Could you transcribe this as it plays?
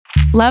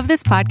Love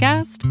this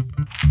podcast?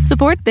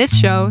 Support this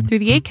show through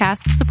the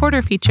Acast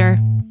supporter feature.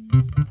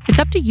 It's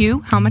up to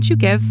you how much you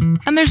give,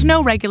 and there's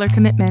no regular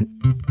commitment.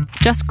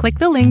 Just click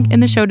the link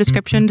in the show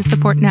description to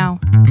support now.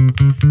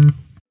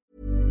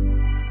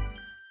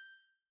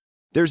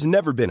 There's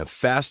never been a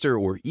faster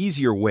or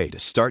easier way to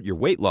start your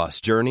weight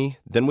loss journey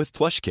than with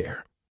PlushCare.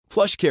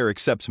 PlushCare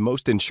accepts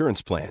most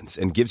insurance plans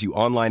and gives you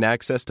online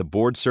access to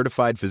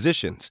board-certified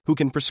physicians who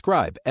can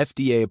prescribe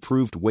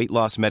FDA-approved weight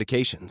loss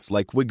medications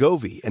like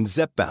Wegovy and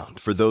Zepbound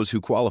for those who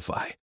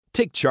qualify.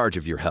 Take charge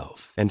of your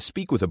health and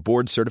speak with a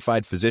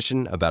board-certified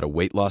physician about a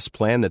weight loss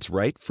plan that's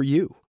right for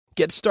you.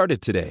 Get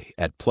started today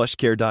at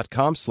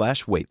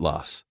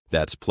plushcare.com/weight-loss.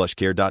 That's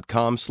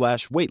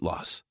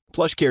plushcare.com/weight-loss.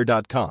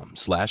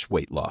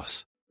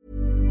 plushcare.com/weight-loss.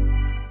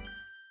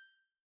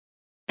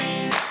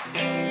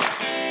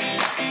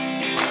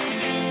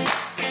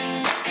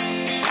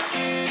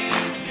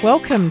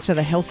 Welcome to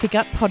the Healthy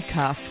Gut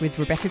Podcast with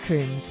Rebecca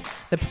Coombs,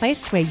 the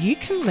place where you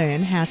can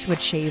learn how to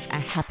achieve a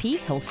happy,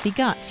 healthy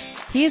gut.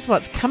 Here's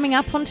what's coming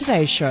up on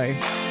today's show.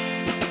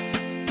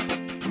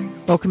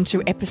 Welcome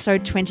to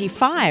episode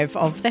 25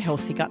 of the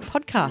Healthy Gut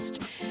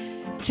Podcast.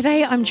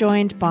 Today I'm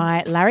joined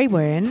by Larry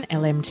Wurn,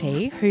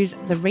 LMT, who's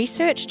the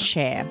Research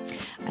Chair,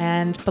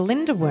 and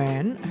Belinda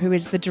Wurn, who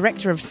is the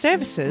Director of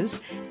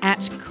Services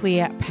at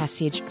Clear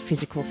Passage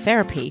Physical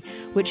Therapy,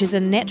 which is a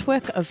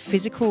network of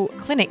physical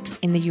clinics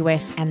in the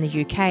US and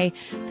the UK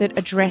that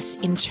address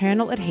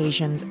internal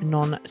adhesions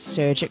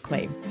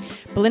non-surgically.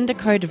 Belinda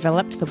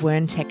co-developed the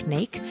Wurn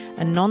technique,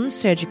 a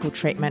non-surgical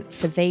treatment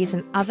for these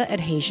and other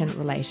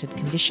adhesion-related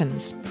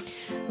conditions.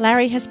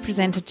 Larry has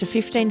presented to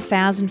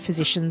 15,000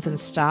 physicians and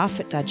staff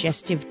at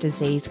Digestive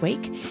Disease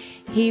Week.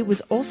 He was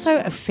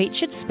also a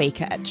featured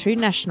speaker at 2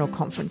 national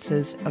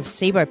conferences of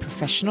SIBO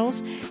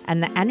professionals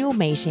and the annual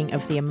meeting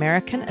of the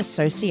American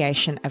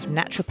Association of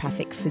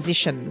Naturopathic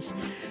Physicians.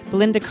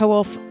 Belinda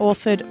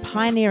co-authored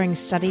pioneering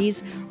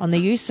studies on the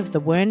use of the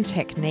Wurn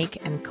technique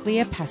and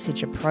clear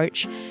passage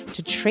approach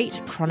to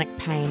treat chronic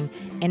pain,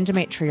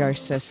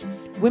 endometriosis,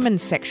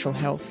 women's sexual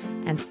health,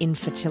 and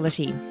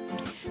infertility.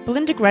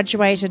 Belinda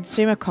graduated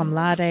summa cum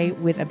laude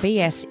with a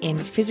BS in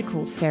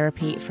physical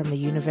therapy from the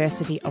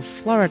University of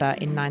Florida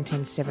in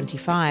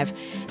 1975,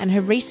 and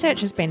her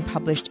research has been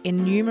published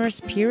in numerous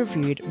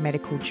peer-reviewed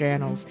medical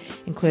journals,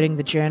 including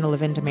the Journal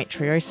of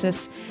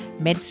Endometriosis,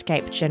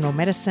 Medscape General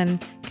Medicine,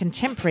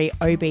 Contemporary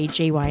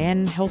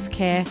OB/GYN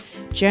Healthcare,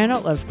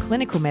 Journal of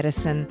Clinical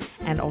Medicine,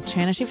 and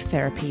Alternative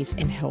Therapies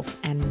in Health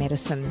and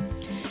Medicine.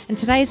 And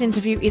today's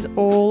interview is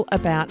all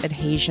about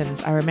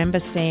adhesions. I remember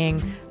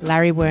seeing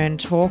Larry Wurn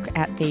talk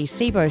at the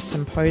SIBO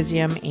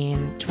Symposium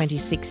in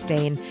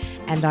 2016,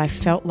 and I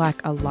felt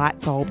like a light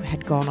bulb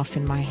had gone off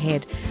in my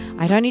head.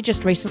 I'd only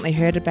just recently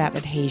heard about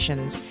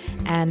adhesions,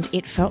 and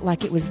it felt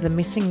like it was the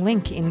missing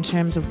link in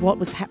terms of what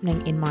was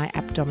happening in my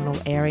abdominal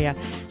area.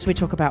 So we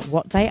talk about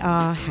what they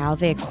are, how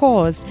they're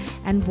caused,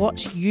 and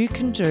what you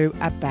can do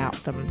about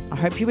them. I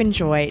hope you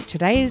enjoy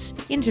today's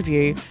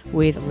interview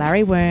with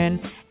Larry Wurn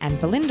and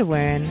Belinda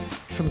Wurn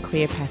from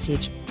Clear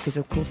Passage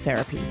Physical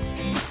Therapy.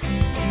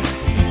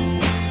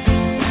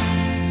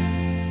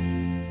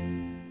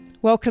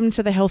 Welcome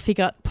to the Healthy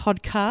Gut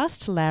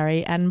Podcast,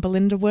 Larry and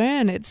Belinda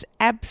Wurn. It's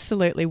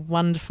absolutely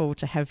wonderful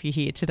to have you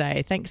here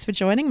today. Thanks for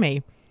joining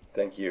me.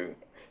 Thank you.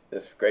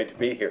 It's great to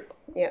be here.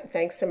 Yeah,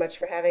 thanks so much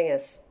for having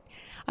us.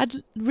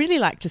 I'd really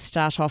like to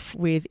start off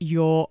with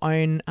your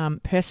own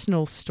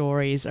personal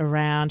stories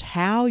around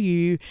how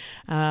you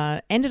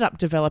ended up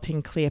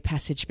developing Clear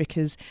Passage,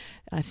 because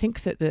I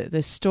think that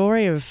the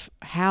story of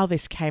how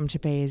this came to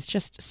be is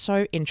just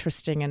so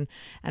interesting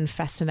and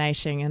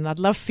fascinating, and I'd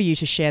love for you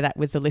to share that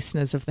with the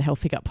listeners of the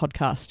Healthy Gut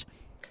Podcast.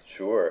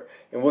 Sure,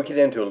 and we'll get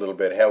into a little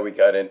bit how we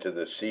got into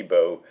the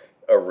SIBO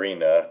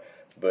arena.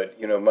 But,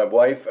 you know, my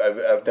wife,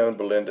 I've known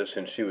Belinda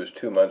since she was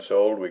 2 months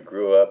old. We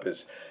grew up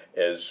as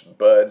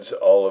buds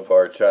all of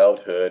our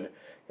childhood,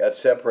 got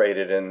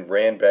separated and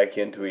ran back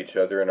into each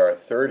other in our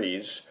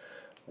 30s.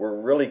 We're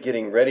really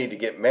getting ready to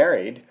get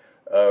married,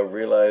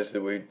 realized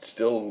that we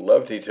still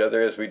loved each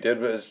other as we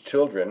did as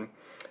children.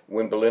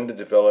 When Belinda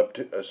developed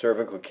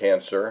cervical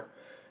cancer,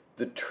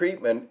 the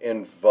treatment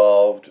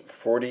involved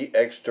 40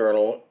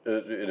 external,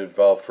 it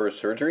involved first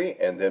surgery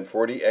and then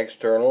 40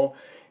 external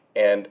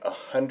and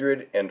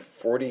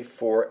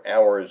 144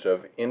 hours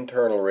of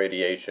internal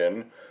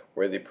radiation,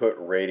 where they put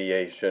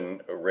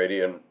radioactive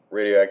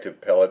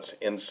pellets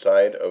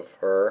inside of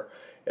her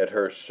at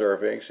her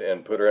cervix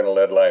and put her in a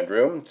lead-lined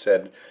room.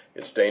 Said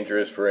it's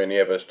dangerous for any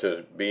of us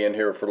to be in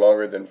here for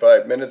longer than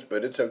 5 minutes,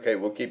 but it's okay,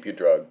 we'll keep you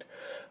drugged.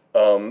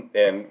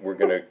 And we're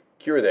going to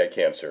cure that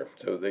cancer.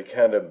 So they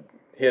kind of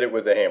hit it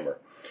with a hammer.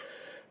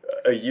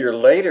 A year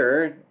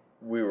later,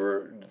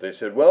 they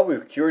said, well,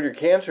 we've cured your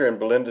cancer. And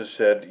Belinda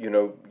said,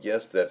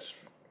 yes,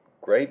 that's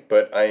great,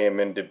 but I am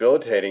in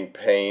debilitating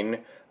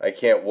pain. I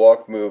can't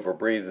walk, move, or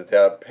breathe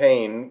without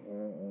pain.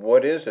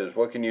 What is this?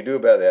 What can you do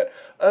about that?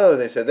 Oh,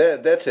 they said,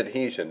 that's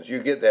adhesions.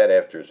 You get that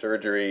after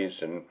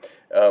surgeries and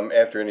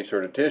after any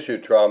sort of tissue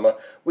trauma.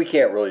 We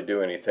can't really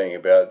do anything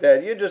about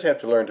that. You just have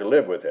to learn to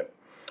live with it.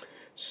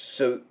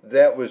 So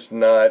that was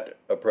not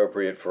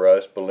appropriate for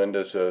us.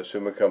 Belinda's a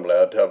summa cum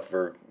laude, top of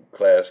her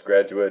class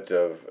graduate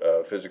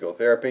of physical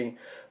therapy,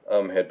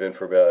 had been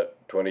for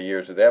about 20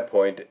 years at that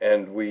point,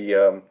 and we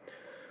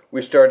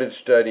started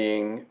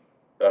studying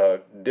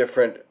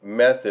different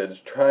methods,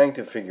 trying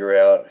to figure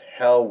out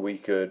how we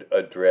could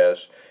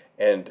address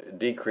and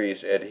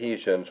decrease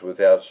adhesions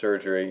without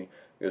surgery,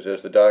 because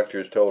as the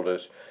doctors told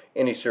us,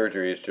 any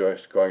surgery is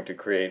just going to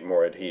create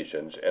more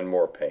adhesions and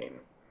more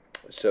pain.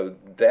 So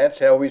that's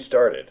how we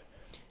started.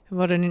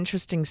 What an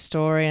interesting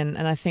story. And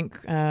I think,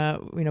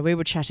 we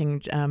were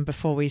chatting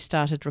before we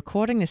started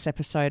recording this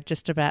episode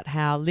just about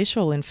how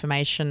little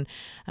information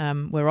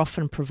we're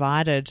often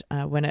provided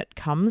when it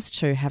comes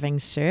to having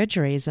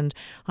surgeries. And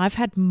I've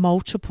had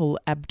multiple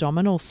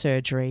abdominal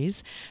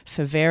surgeries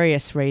for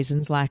various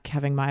reasons, like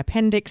having my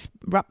appendix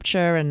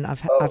rupture, and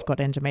I've got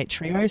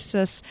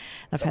endometriosis.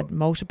 I've had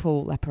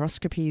multiple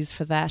laparoscopies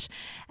for that.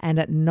 And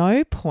at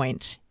no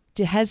point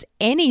has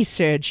any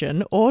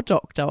surgeon or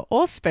doctor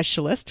or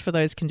specialist for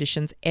those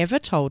conditions ever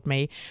told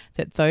me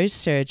that those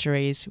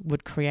surgeries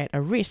would create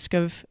a risk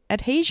of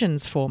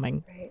adhesions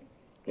forming. Right.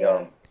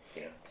 Yeah.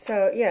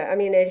 So,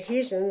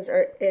 adhesions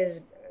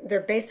they're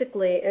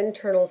basically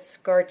internal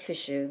scar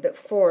tissue that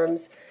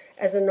forms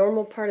as a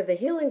normal part of the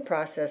healing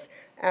process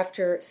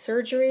after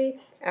surgery,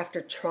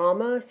 after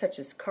trauma, such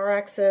as car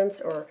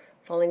accidents or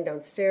falling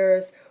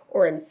downstairs,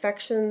 or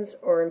infections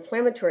or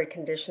inflammatory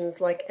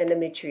conditions like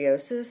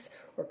endometriosis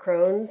or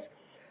Crohn's.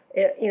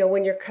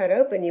 When you're cut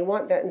open, you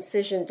want that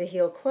incision to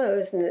heal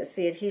closed, and it's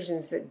the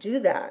adhesions that do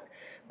that.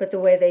 But the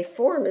way they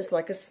form is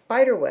like a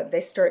spider web.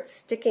 They start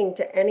sticking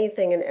to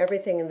anything and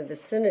everything in the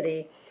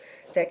vicinity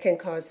that can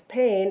cause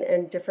pain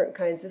and different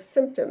kinds of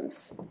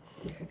symptoms.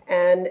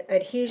 And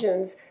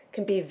adhesions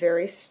can be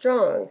very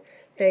strong.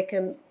 They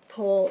can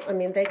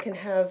they can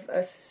have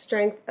a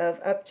strength of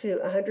up to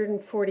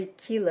 140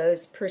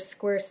 kilos per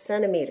square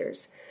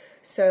centimeters.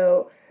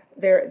 So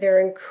they're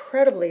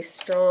incredibly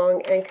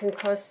strong and can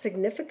cause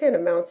significant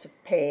amounts of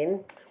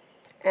pain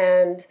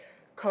and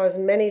cause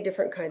many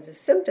different kinds of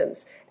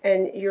symptoms.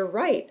 And you're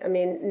right.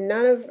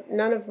 None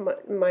of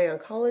my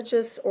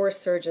oncologists or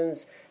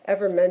surgeons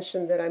ever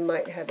mentioned that I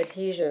might have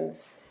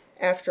adhesions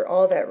after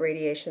all that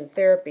radiation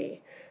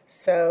therapy.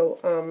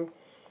 So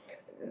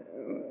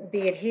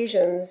the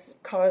adhesions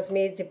caused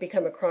me to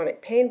become a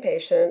chronic pain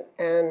patient,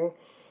 and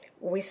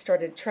we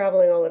started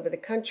traveling all over the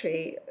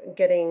country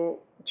getting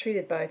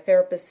treated by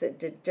therapists that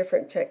did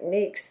different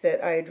techniques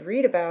that I'd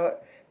read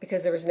about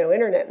because there was no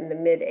internet in the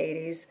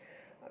mid-'80s,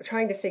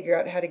 trying to figure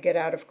out how to get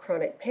out of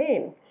chronic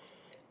pain.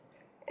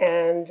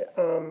 And,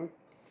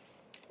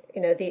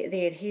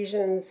 the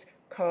adhesions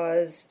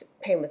caused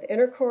pain with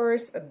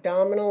intercourse,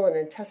 abdominal and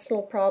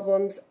intestinal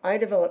problems. I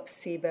developed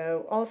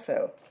SIBO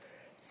also.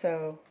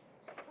 So,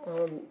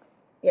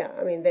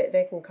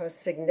 they can cause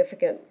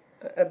significant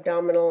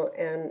abdominal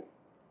and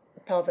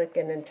pelvic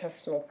and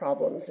intestinal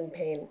problems and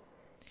pain.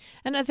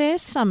 And are there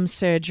some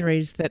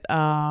surgeries that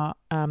are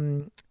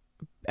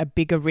a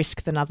bigger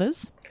risk than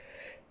others?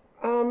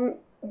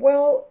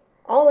 Well,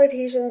 all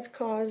adhesions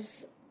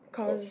cause.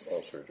 All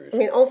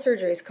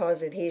surgeries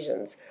cause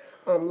adhesions.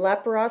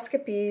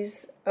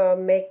 Laparoscopies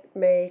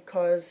may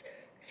cause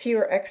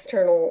fewer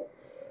external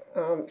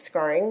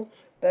scarring,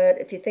 but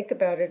if you think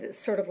about it, it's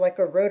sort of like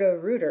a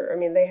roto-rooter.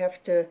 They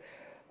have to,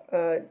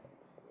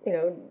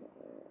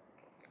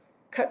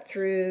 cut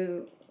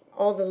through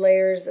all the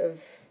layers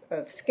of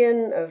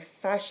skin, of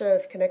fascia,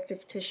 of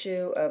connective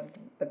tissue, of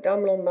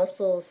abdominal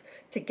muscles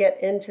to get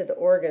into the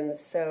organs.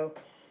 So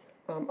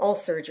all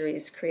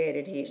surgeries create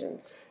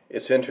adhesions.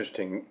 It's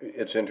interesting,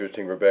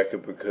 Rebecca,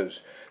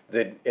 because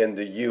in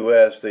the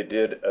U.S. they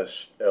did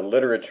a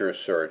literature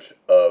search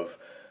of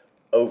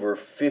over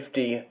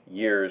 50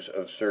 years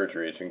of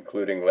surgeries,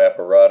 including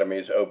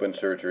laparotomies, open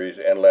surgeries,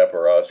 and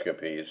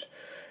laparoscopies,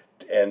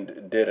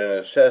 and did an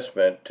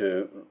assessment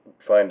to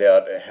find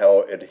out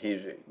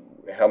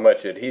how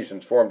much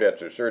adhesions formed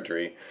after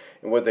surgery.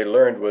 And what they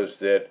learned was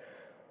that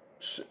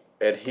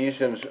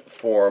adhesions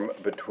form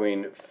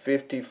between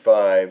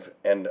 55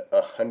 and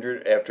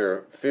 100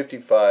 after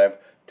 55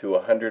 to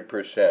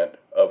 100%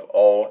 of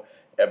all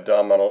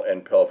abdominal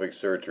and pelvic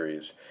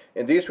surgeries.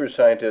 And these were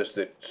scientists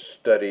that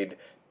studied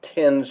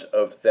tens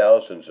of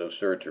thousands of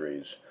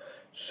surgeries.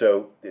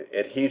 So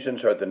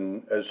adhesions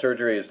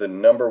surgery is the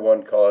number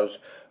one cause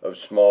of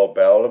small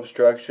bowel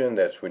obstruction.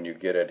 That's when you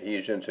get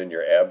adhesions in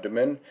your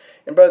abdomen.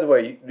 And by the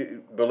way,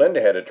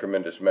 Belinda had a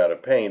tremendous amount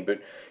of pain,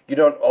 but you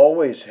don't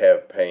always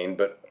have pain,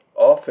 but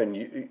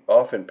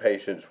often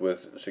patients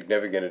with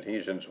significant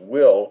adhesions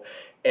will,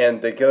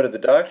 and they go to the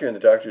doctor, and the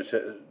doctor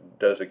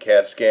does a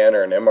CAT scan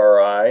or an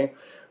MRI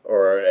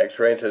or an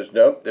X-ray and says,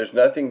 nope, there's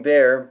nothing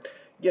there.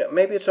 Yeah,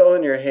 maybe it's all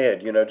in your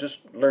head, just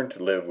learn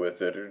to live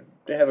with it, or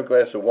have a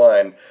glass of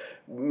wine.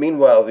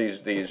 Meanwhile, these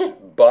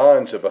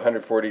bonds of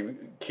 140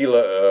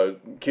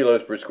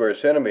 kilos per square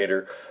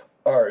centimeter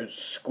are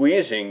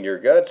squeezing your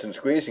guts and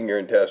squeezing your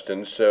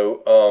intestines.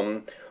 So,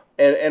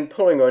 and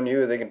pulling on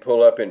you, they can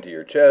pull up into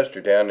your chest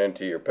or down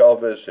into your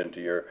pelvis, into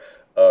your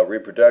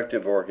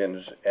reproductive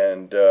organs,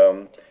 and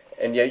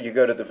And yet you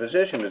go to the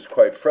physician, it's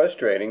quite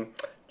frustrating.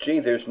 Gee,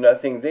 there's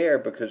nothing there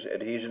because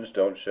adhesions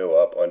don't show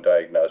up on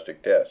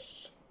diagnostic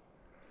tests.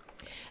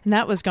 And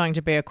that was going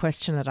to be a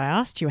question that I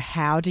asked you.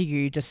 How do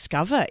you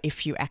discover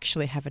if you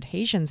actually have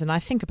adhesions? And I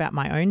think about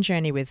my own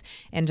journey with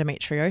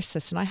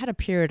endometriosis, and I had a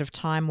period of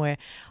time where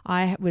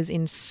I was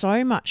in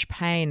so much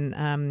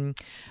pain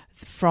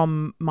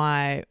from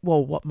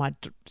what my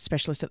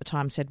specialist at the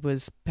time said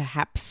was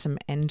perhaps some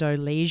endo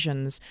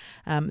lesions,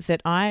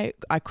 that I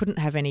couldn't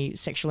have any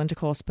sexual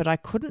intercourse, but I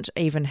couldn't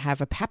even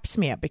have a pap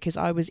smear because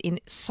I was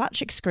in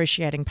such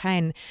excruciating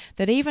pain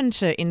that even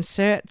to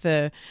insert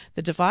the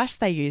device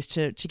they used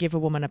to give a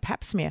woman a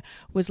pap smear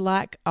was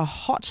like a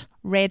hot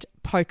red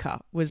poker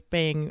was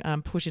being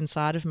put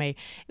inside of me.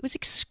 It was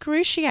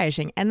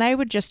excruciating. And they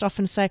would just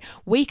often say,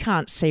 "We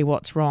can't see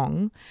what's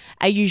wrong.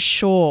 Are you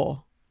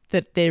sure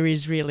that there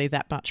is really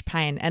that much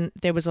pain?" And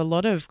there was a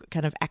lot of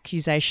kind of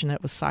accusation that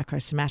it was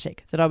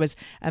psychosomatic, that I was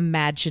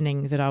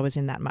imagining that I was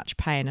in that much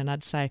pain. And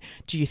I'd say,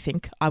 "Do you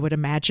think I would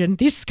imagine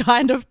this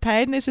kind of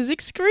pain? This is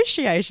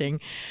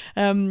excruciating."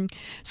 I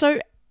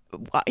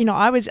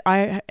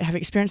have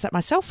experienced that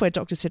myself where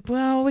doctors said,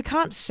 "Well, we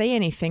can't see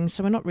anything,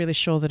 so we're not really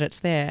sure that it's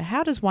there."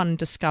 How does one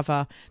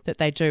discover that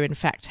they do in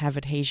fact have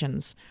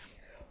adhesions?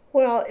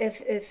 Well,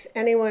 if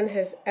anyone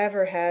has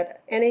ever had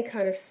any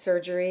kind of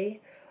surgery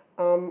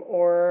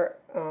or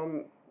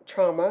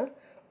trauma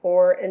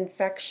or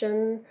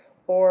infection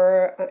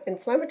or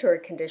inflammatory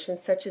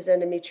conditions such as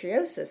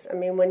endometriosis. I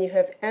mean, when you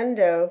have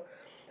endo,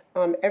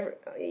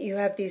 you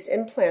have these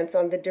implants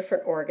on the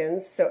different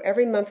organs. So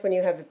every month when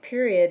you have a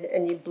period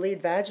and you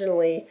bleed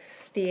vaginally,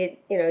 the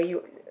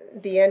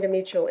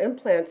endometrial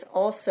implants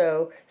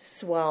also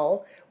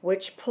swell,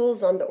 which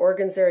pulls on the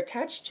organs they're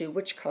attached to,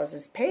 which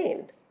causes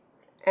pain.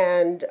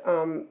 And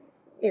the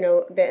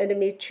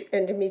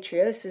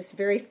endometriosis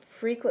very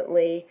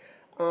frequently,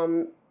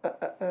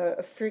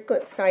 a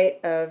frequent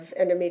site of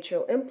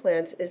endometrial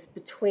implants is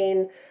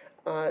between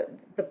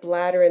the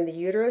bladder and the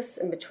uterus,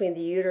 and between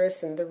the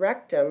uterus and the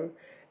rectum,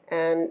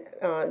 and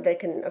they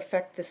can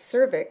affect the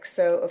cervix.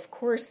 So, of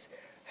course,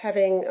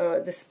 having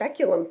the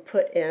speculum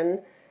put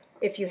in,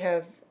 if you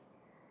have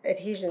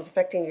adhesions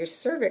affecting your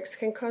cervix,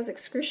 can cause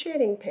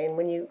excruciating pain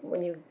when you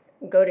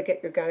go to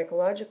get your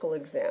gynecological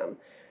exam.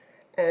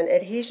 And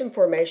adhesion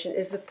formation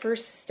is the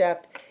first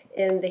step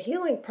in the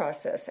healing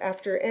process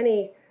after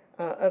any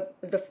of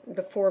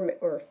the four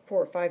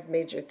or five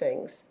major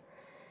things.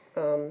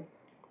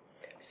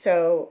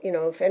 So,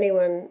 if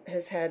anyone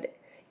has had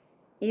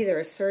either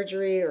a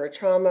surgery or a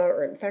trauma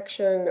or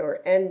infection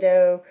or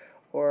endo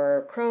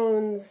or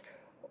Crohn's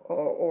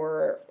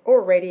or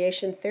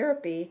radiation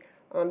therapy,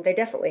 they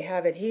definitely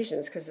have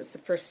adhesions because it's the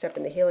first step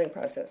in the healing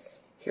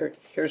process.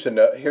 Here's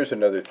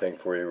another thing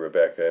for you,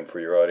 Rebecca, and for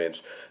your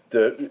audience.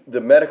 The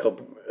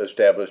medical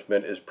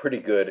establishment is pretty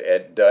good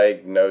at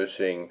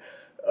diagnosing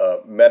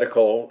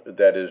medical,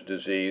 that is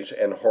disease,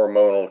 and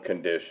hormonal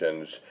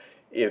conditions.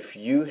 If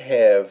you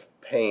have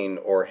pain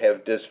or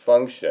have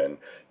dysfunction,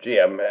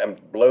 I'm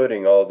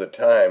bloating all the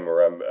time,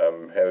 or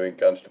I'm having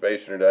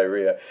constipation or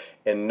diarrhea,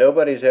 and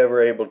nobody's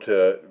ever able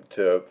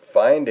to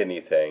find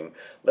anything,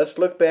 let's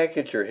look back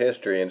at your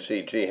history and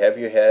see, have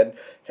you had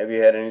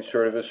any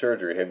sort of a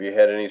surgery? Have you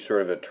had any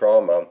sort of a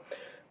trauma?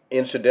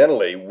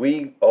 Incidentally,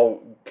 we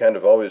all kind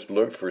of always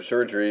looked for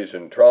surgeries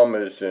and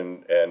traumas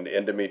and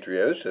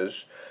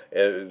endometriosis,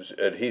 as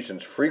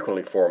adhesions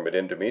frequently form at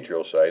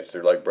endometrial sites.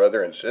 They're like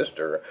brother and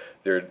sister.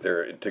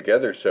 They're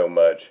together so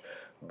much.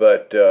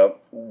 But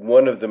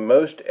one of the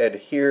most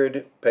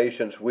adhered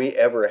patients we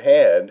ever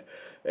had,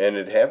 and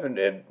it happened,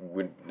 and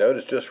we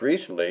noticed just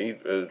recently,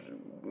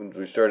 when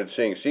we started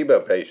seeing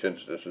SIBO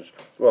patients, this was,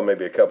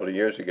 maybe a couple of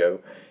years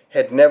ago,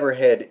 had never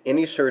had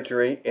any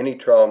surgery, any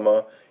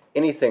trauma,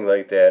 anything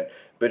like that,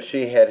 but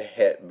she had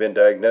been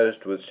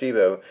diagnosed with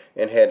SIBO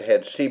and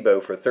had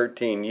SIBO for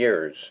 13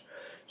 years.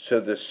 So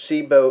the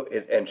SIBO,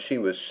 and she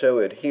was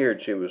so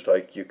adhered, she was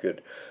like you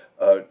could,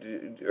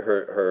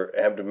 her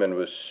abdomen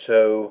was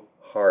so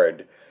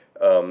hard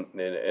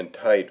and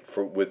tight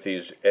with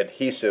these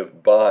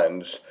adhesive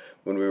bonds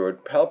when we were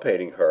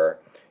palpating her.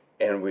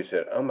 And we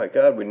said, oh my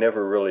God, we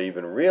never really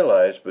even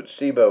realized, but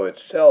SIBO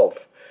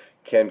itself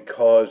can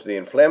cause the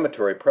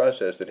inflammatory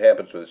process that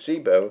happens with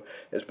SIBO.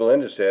 As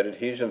Belinda said,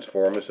 adhesions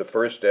form is the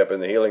first step in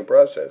the healing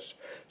process.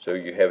 So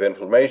you have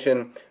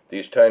inflammation,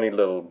 these tiny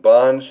little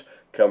bonds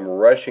come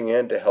rushing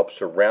in to help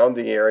surround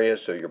the area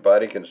so your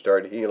body can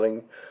start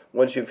healing.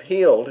 Once you've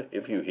healed,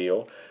 if you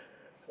heal,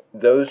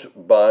 those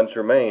bonds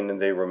remain,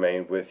 and they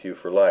remain with you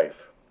for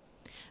life.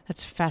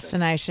 That's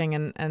fascinating,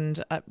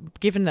 and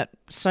given that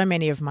so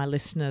many of my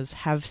listeners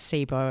have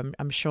SIBO,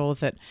 I'm sure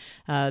that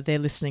they're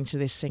listening to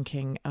this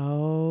thinking,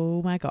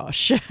 "Oh my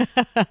gosh,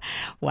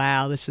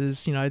 wow, this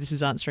is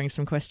answering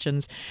some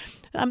questions."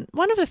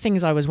 One of the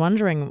things I was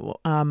wondering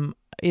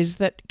is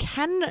that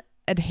can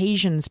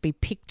adhesions be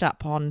picked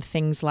up on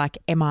things like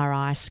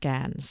MRI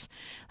scans?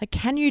 Like,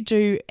 can you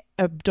do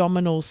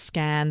abdominal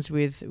scans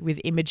with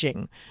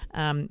imaging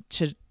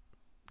to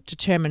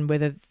determine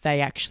whether they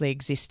actually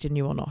exist in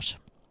you or not?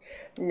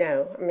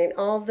 No, I mean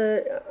all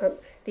the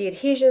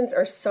adhesions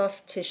are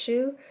soft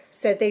tissue,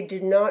 so they do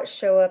not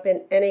show up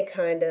in any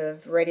kind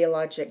of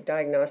radiologic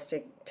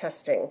diagnostic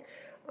testing.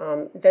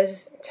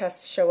 Those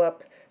tests show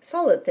up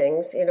solid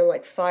things,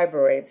 like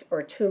fibroids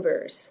or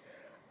tumors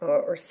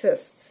or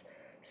cysts.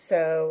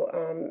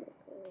 So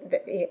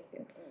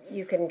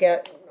you can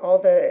get all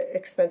the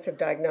expensive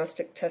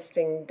diagnostic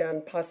testing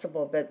done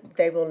possible, but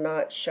they will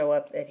not show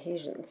up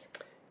adhesions.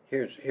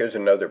 Here's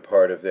another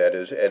part of that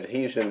is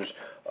adhesions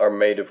are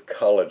made of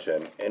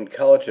collagen, and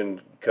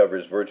collagen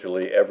covers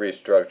virtually every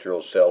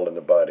structural cell in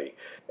the body.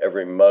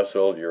 Every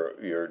muscle,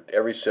 your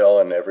every cell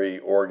and every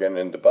organ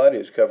in the body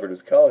is covered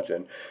with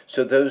collagen.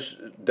 So those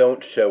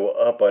don't show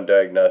up on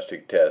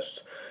diagnostic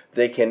tests.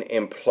 They can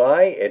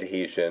imply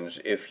adhesions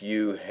if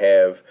you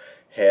have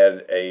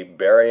had a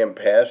barium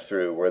pass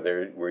through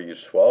where you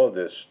swallow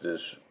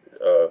this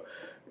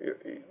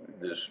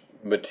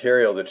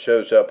material that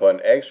shows up on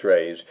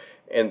X-rays.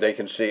 And they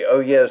can see, oh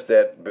yes,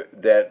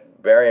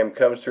 that barium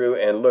comes through,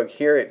 and look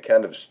here, it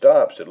kind of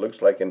stops. It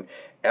looks like an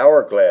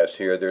hourglass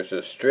here. There's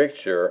a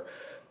stricture.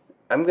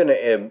 I'm going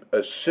to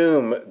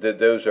assume that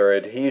those are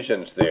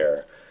adhesions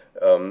there.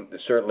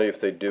 Certainly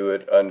if they do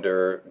it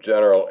under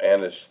general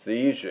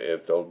anesthesia,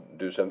 if they'll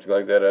do something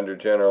like that under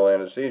general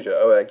anesthesia,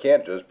 oh, that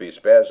can't just be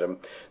spasm.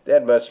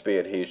 That must be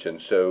adhesion.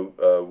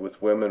 So with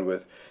women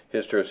with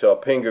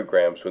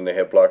hysterosalpingograms, when they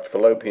have blocked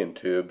fallopian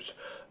tubes,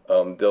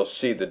 they'll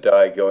see the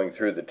dye going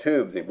through the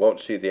tube. They won't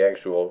see the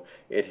actual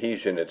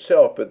adhesion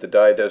itself, but the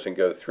dye doesn't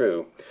go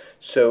through.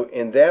 So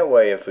in that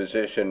way, a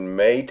physician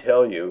may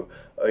tell you,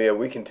 oh yeah,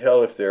 we can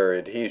tell if there are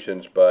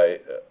adhesions by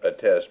a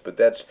test, but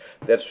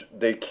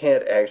they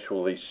can't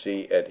actually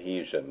see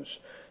adhesions.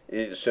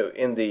 So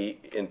in the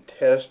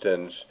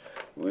intestines,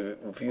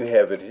 if you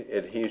have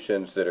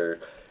adhesions that are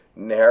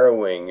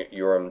narrowing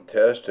your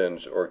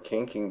intestines or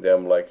kinking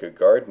them like a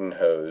garden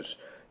hose,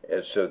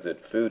 and so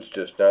that food's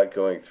just not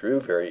going through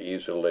very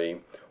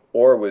easily,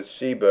 or with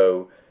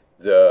SIBO,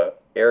 the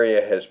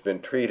area has been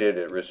treated,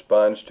 it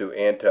responds to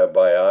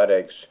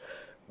antibiotics,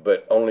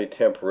 but only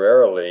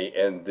temporarily,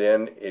 and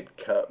then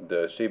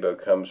the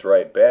SIBO comes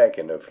right back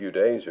in a few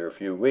days or a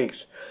few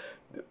weeks.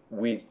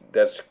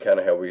 That's kind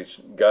of how we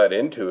got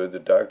into it. The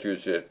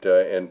doctors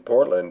in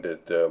Portland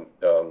at the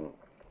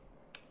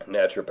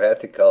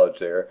naturopathic college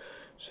there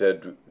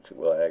said,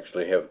 well, I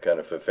actually have kind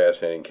of a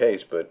fascinating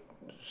case, but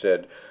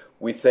said,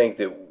 we think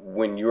that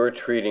when you're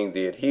treating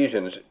the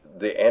adhesions,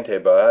 the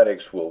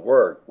antibiotics will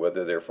work,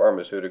 whether they're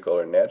pharmaceutical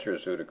or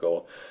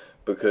nutraceutical,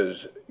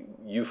 because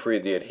you free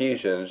the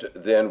adhesions,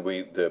 then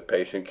the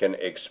patient can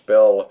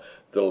expel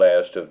the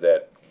last of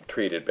that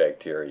treated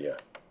bacteria.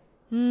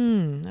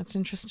 That's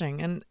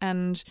interesting.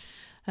 And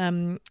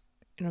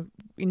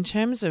in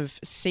terms of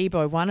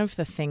SIBO, one of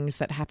the things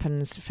that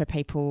happens for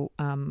people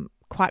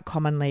quite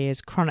commonly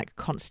is chronic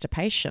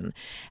constipation.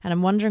 And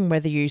I'm wondering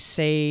whether you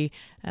see,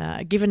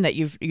 given that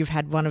you've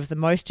had one of the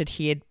most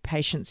adhered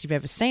patients you've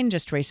ever seen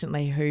just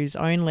recently, whose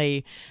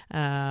only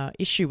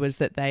issue was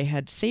that they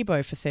had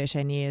SIBO for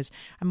 13 years,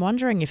 I'm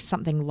wondering if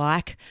something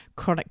like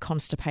chronic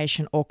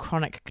constipation or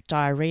chronic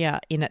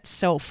diarrhea in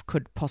itself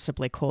could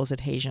possibly cause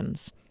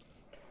adhesions.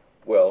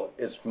 Well,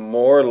 it's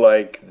more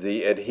like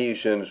the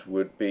adhesions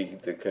would be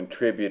the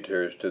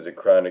contributors to the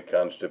chronic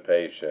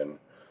constipation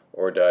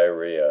or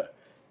diarrhea.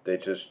 They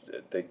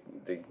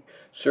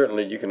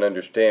certainly, you can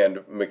understand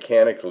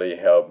mechanically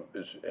how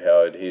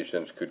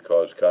adhesions could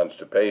cause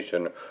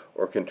constipation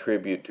or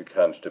contribute to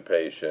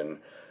constipation.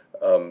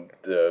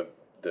 The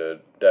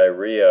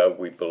diarrhea,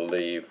 we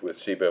believe, with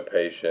SIBO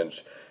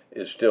patients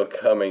is still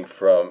coming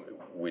from,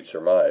 we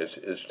surmise,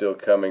 is still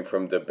coming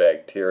from the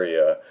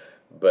bacteria.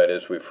 But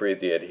as we free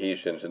the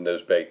adhesions and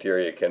those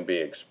bacteria can be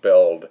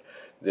expelled,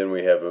 then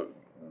we have a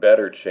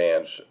better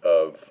chance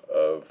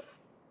of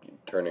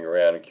turning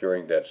around and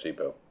curing that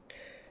SIBO.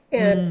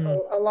 And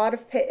a lot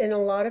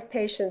of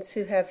patients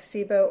who have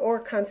SIBO or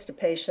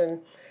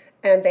constipation,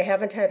 and they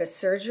haven't had a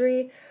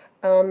surgery,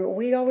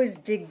 we always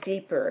dig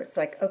deeper. It's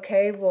like,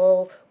 okay,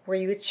 well, were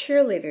you a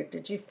cheerleader?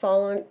 Did you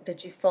fall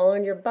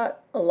on your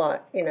butt a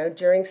lot,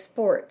 during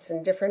sports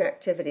and different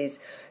activities?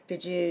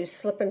 Did you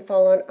slip and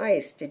fall on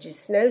ice? Did you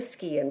snow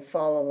ski and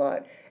fall a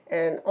lot?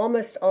 And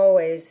almost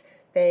always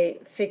they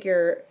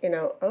figure,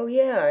 oh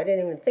yeah, I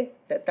didn't even think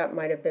that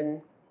might have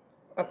been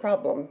a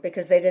problem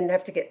because they didn't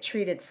have to get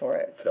treated for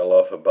it. Fell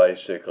off a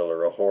bicycle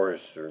or a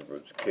horse or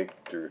was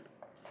kicked or...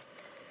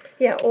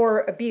 Yeah,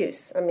 or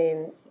abuse. I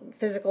mean,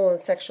 physical and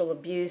sexual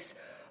abuse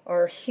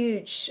are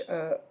huge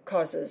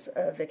causes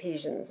of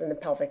adhesions in the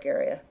pelvic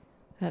area.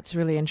 That's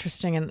really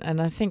interesting.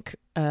 And I think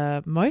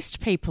most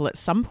people at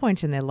some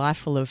point in their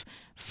life will have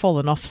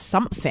fallen off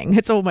something.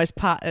 It's almost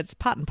part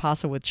and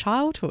parcel with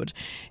childhood,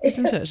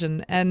 isn't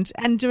it?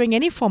 And doing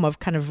any form of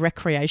kind of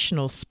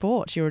recreational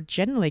sport, you're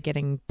generally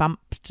getting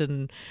bumped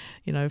and,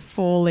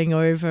 falling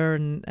over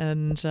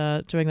and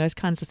doing those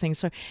kinds of things.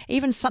 So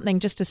even something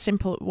just as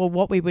simple, well,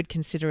 what we would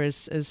consider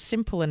as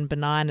simple and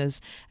benign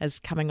as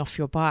coming off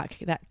your bike,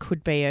 that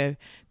could be a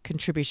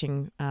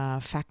contributing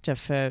factor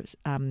for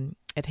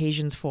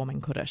adhesions forming,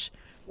 could it?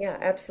 Yeah,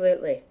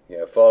 absolutely.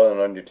 Yeah, falling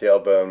on your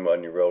tailbone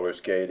when you're roller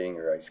skating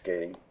or ice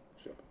skating.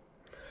 So,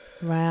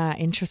 Wow,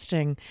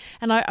 interesting.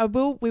 And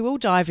we will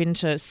dive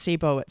into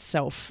SIBO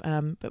itself.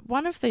 But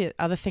one of the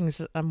other things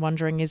that I'm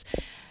wondering is,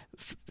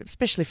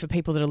 especially for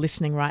people that are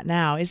listening right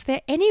now, is there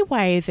any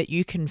way that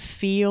you can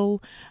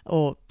feel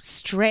or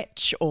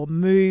stretch or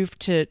move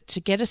to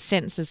get a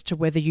sense as to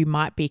whether you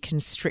might be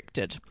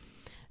constricted?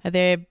 Are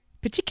there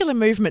particular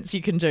movements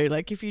you can do?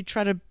 Like if you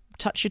try to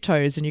touch your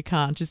toes and you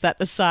can't, is that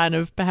a sign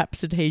of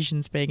perhaps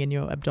adhesions being in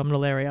your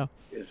abdominal area?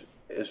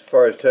 as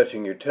far as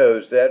touching your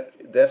toes,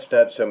 that's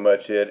not so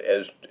much it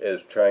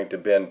as trying to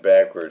bend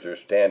backwards or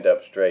stand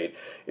up straight.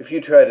 If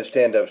you try to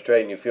stand up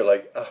straight and you feel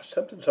like, oh,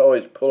 something's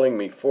always pulling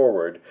me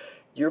forward,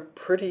 you're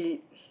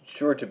pretty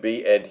sure to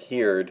be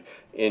adhered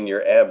in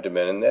your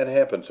abdomen, and that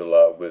happens a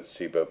lot with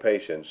SIBO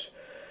patients.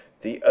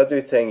 The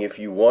other thing, if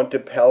you want to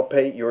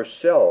palpate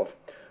yourself,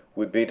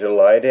 would be to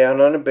lie down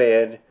on a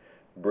bed,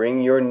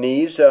 bring your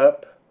knees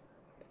up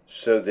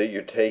so that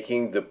you're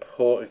taking the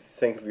pull.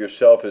 Think of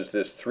yourself as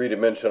this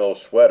three-dimensional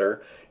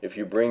sweater. If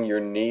you bring your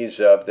knees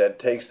up, that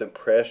takes the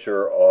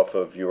pressure off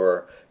of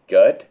your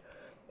gut,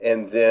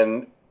 and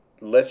then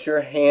let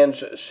your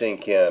hands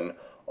sink in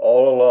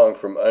all along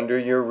from under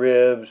your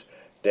ribs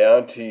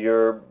down to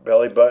your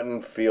belly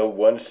button. Feel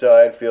one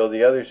side, feel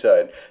the other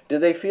side. Do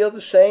they feel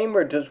the same,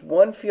 or does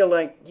one feel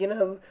like,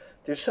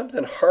 there's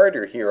something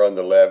harder here on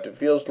the left? It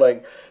feels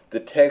like the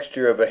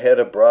texture of a head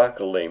of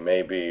broccoli,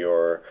 maybe,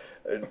 or,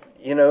 and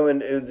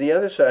the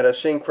other side, I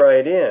sink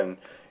right in.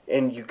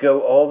 And you go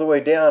all the way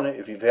down.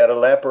 If you've had a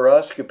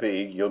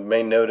laparoscopy, you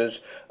may notice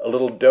a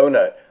little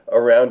donut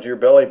around your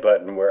belly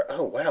button where,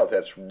 oh, wow,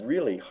 that's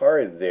really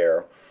hard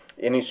there.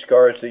 Any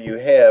scars that you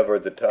have, or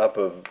the top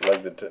of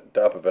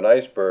top of an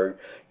iceberg,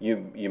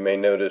 you may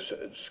notice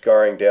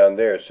scarring down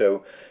there.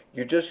 So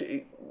you're just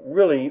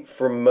really,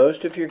 for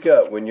most of your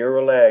gut, when you're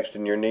relaxed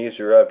and your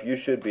knees are up, you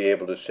should be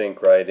able to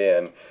sink right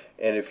in.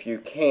 And if you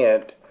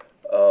can't,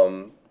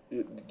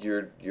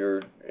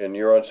 you're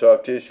on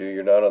soft tissue,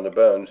 you're not on the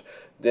bones,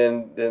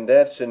 then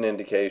that's an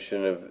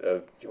indication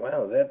of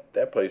wow,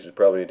 that place is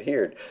probably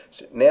adhered.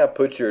 So now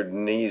put your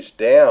knees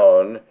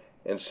down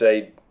and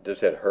say, does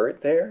that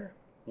hurt there?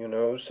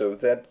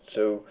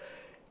 So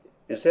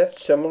is that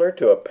similar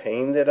to a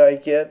pain that I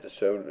get?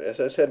 So as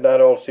I said, not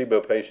all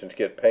SIBO patients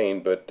get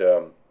pain, but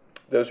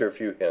those are a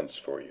few hints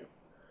for you.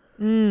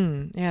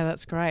 Yeah,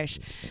 that's great.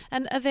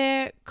 And are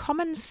there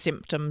common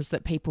symptoms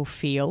that people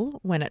feel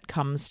when it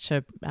comes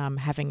to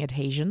having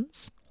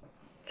adhesions?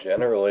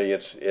 Generally,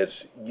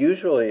 it's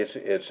usually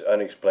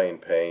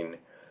unexplained pain.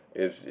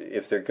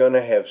 If they're going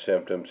to have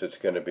symptoms, it's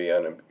going to be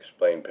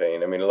unexplained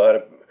pain. I mean,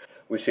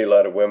 we see a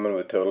lot of women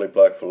with totally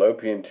blocked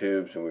fallopian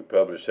tubes, and we've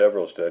published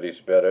several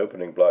studies about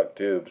opening blocked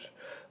tubes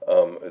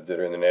that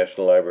are in the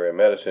National Library of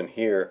Medicine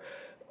here.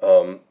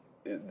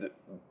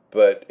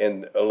 But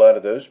in a lot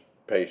of those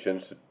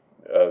patients,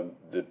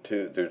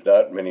 there's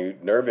not many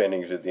nerve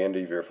endings at the end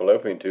of your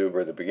fallopian tube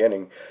or the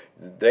beginning.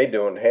 They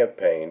don't have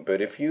pain. But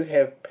if you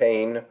have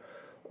pain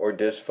or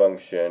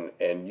dysfunction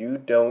and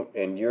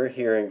you're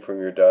hearing from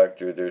your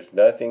doctor there's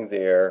nothing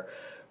there,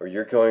 or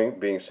you're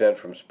being sent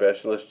from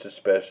specialist to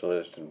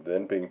specialist and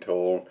then being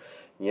told,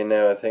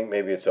 I think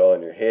maybe it's all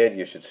in your head,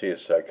 you should see a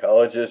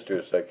psychologist or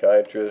a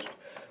psychiatrist,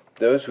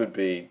 those would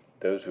be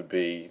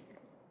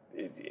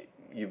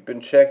you've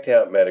been checked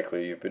out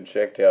medically, you've been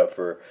checked out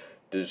for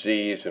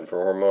disease and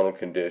for hormonal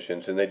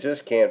conditions, and they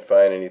just can't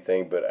find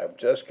anything, but I've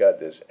just got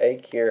this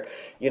ache here.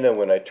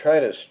 When I try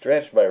to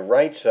stretch my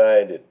right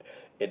side,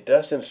 it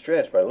doesn't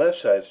stretch. My left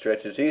side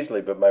stretches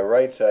easily, but my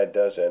right side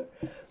doesn't.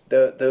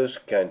 Those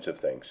kinds of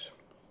things.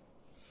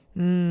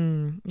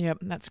 Yep,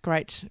 that's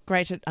great.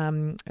 Great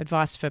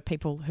advice for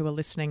people who are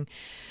listening.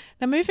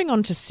 Now, moving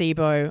on to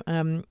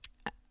SIBO,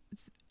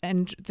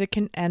 and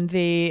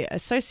the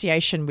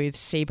association with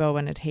SIBO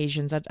and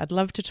adhesions, I'd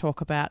love to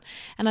talk about.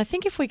 And I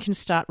think if we can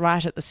start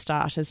right at the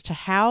start as to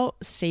how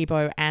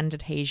SIBO and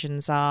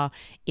adhesions are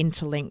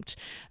interlinked.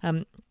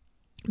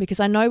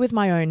 Because I know with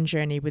my own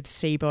journey with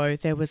SIBO,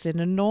 there was an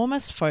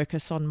enormous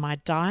focus on my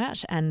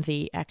diet and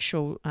the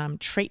actual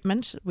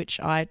treatment, which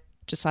I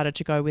decided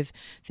to go with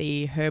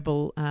the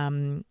herbal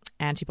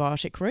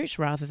antibiotic route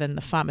rather than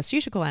the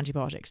pharmaceutical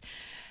antibiotics.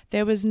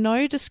 There was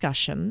no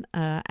discussion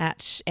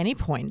at any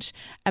point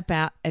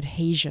about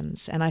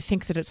adhesions, and I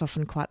think that it's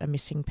often quite a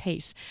missing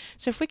piece.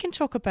 So if we can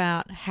talk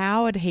about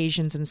how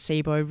adhesions and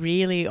SIBO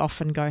really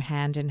often go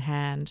hand in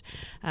hand,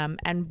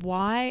 and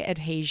why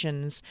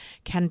adhesions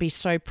can be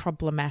so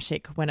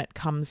problematic when it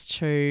comes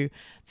to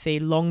the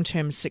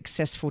long-term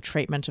successful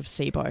treatment of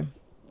SIBO.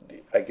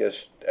 I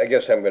guess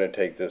I'm going to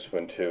take this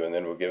one too, and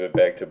then we'll give it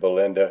back to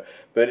Belinda.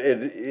 But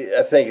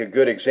I think a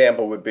good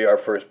example would be our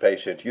first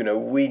patient.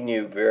 We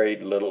knew very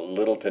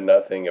little to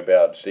nothing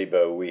about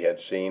SIBO. We had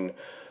seen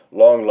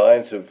long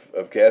lines of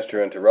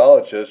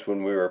gastroenterologists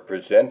when we were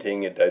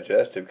presenting at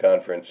digestive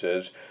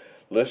conferences,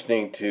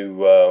 listening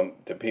to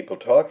people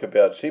talk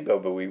about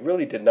SIBO, but we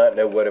really did not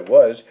know what it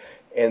was.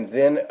 And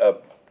then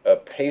a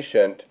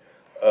patient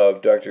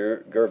of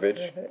Dr.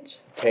 Gervich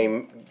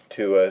came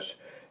to us,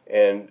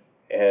 and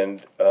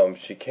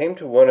she came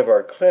to one of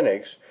our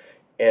clinics,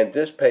 and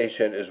this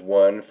patient is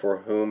one for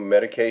whom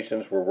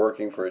medications were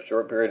working for a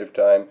short period of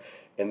time,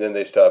 and then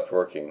they stopped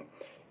working.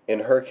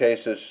 In her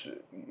case, this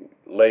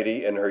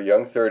lady in her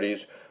young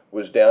 30s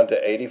was down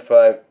to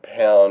 85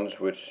 pounds,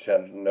 which I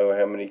don't know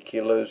how many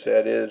kilos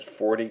that is,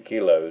 40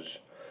 kilos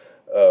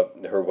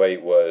her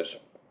weight was.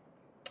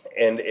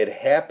 And it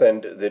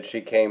happened that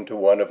she came to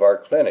one of our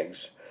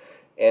clinics.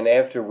 And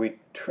after we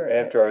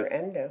for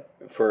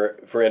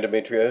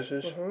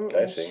endometriosis,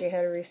 I see. She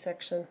had a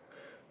resection.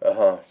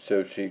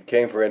 So she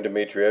came for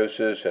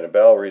endometriosis and a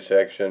bowel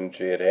resection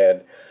she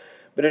had.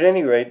 But at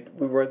any rate,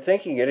 we weren't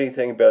thinking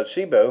anything about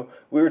SIBO.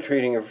 We were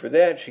treating her for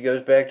that. She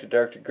goes back to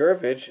Dr.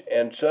 Gurvich,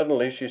 and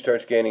suddenly she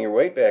starts gaining her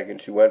weight back,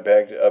 and she went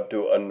back up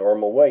to a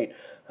normal weight,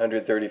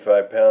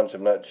 135 pounds.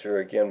 I'm not sure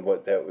again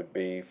what that would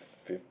be,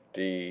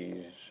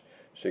 50,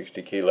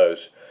 60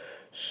 kilos.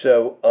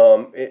 So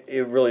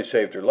it really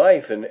saved her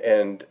life,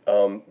 and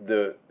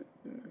the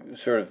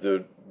sort of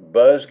the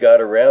buzz got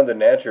around the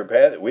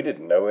naturopathic. We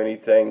didn't know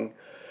anything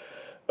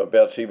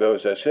about SIBO,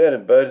 as I said,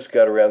 and buzz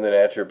got around the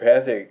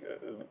naturopathic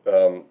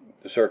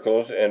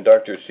circles, and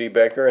Dr.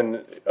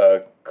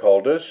 Seebecker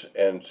called us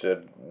and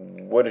said,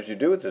 "What did you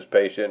do with this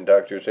patient?" And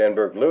Dr.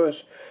 Sandberg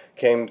Lewis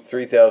came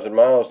 3,000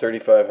 miles,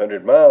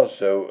 3,500 miles,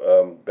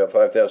 so about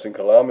 5,000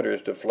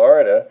 kilometers to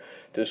Florida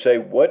to say,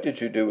 what did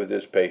you do with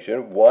this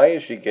patient? Why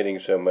is she getting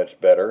so much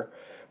better?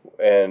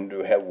 And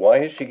why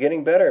is she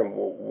getting better? And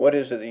what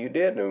is it that you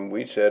did? And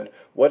we said,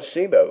 what's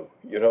SIBO?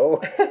 You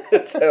know?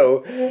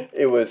 So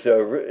it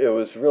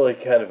was really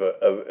kind of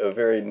a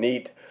very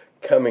neat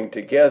coming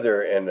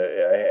together. And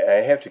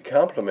I have to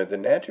compliment the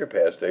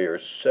naturopaths. They are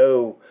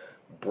so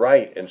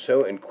bright and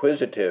so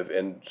inquisitive,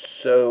 and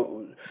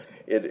so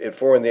at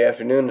 4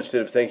 p.m,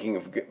 instead of thinking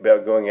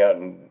about going out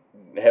and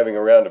having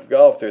a round of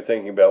golf, they're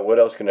thinking about what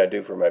else can I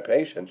do for my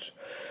patients.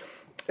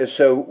 And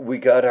so we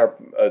got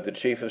the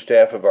chief of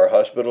staff of our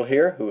hospital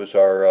here, who is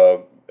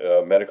our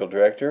medical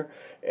director,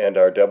 and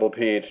our double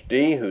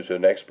PhD, who's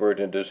an expert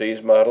in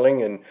disease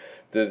modeling. And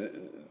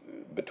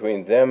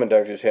between them and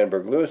Dr.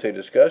 Sandberg Lewis, they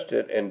discussed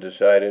it and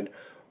decided,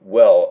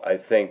 well, I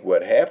think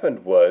what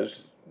happened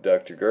was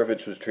Dr.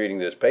 Gurvich was treating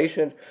this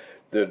patient.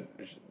 The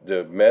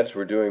meds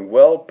were doing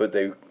well, but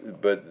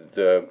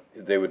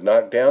they would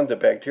knock down the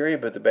bacteria,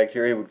 but the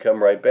bacteria would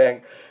come right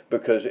back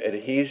because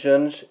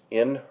adhesions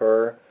in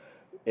her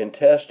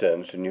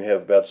intestines, and you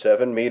have about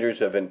 7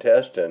 meters of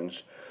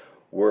intestines,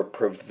 were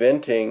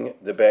preventing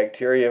the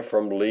bacteria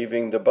from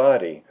leaving the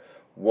body.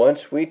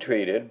 Once we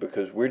treated,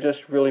 because we're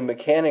just really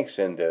mechanics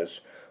in this,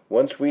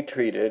 once we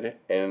treated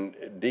and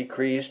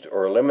decreased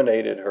or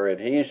eliminated her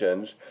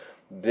adhesions,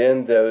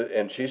 then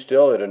and she's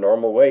still at a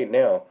normal weight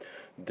now.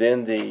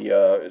 Then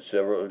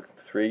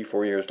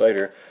 3-4 years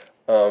later,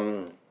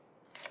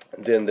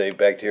 then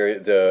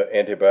the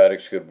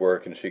antibiotics could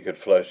work, and she could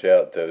flush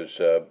out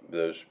those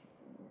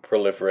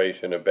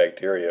proliferation of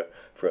bacteria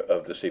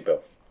of the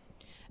SIBO.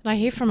 And I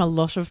hear from a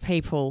lot of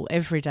people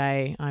every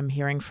day. I'm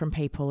hearing from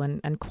people,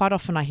 and quite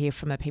often I hear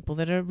from the people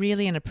that are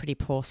really in a pretty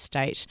poor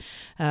state,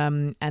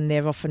 and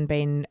they've often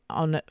been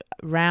on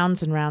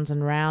rounds and rounds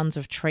and rounds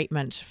of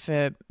treatment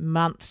for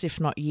months, if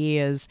not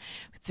years.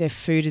 Their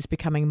food is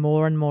becoming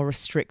more and more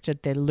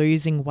restricted. They're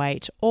losing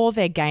weight, or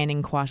they're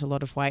gaining quite a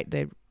lot of weight.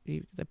 The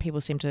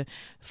people seem to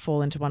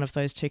fall into one of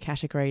those two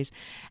categories,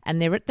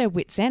 and they're at their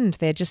wits' end.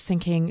 They're just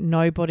thinking,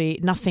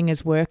 nothing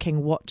is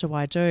working. What do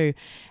I do?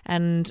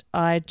 And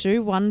I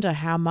do wonder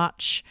how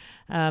much,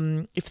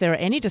 if there are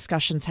any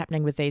discussions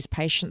happening with these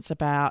patients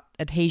about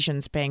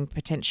adhesions being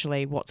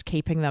potentially what's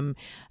keeping them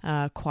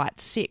quite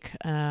sick.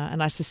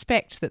 And I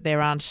suspect that there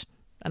aren't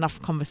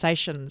enough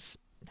conversations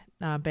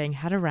being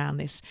had around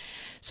this.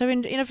 So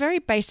in a very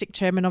basic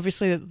term, and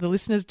obviously the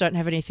listeners don't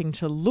have anything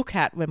to look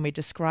at when we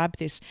describe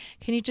this,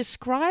 can you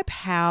describe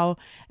how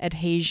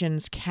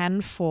adhesions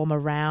can form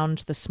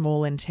around the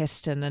small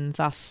intestine and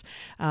thus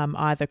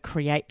either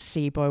create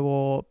SIBO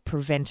or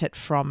prevent it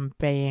from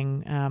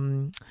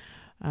being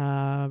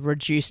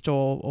reduced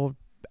or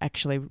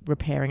actually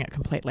repairing it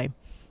completely?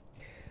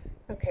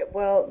 Okay,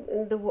 well,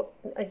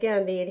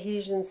 the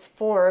adhesions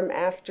form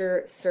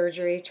after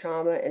surgery,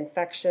 trauma,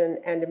 infection,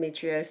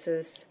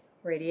 endometriosis,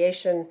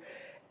 radiation,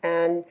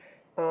 and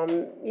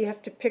you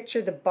have to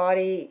picture the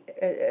body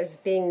as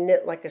being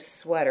knit like a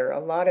sweater.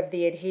 A lot of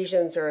the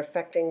adhesions are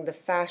affecting the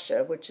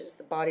fascia, which is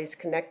the body's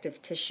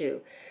connective tissue,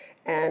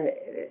 and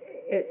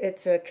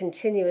it's a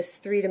continuous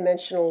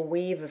three-dimensional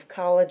weave of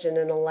collagen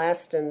and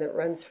elastin that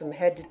runs from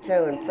head to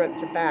toe and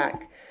front to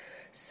back.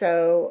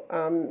 So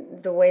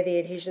the way the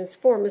adhesions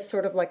form is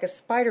sort of like a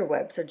spider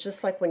web. So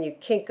just like when you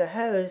kink a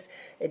hose,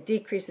 it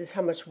decreases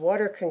how much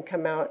water can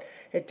come out.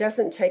 It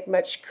doesn't take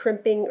much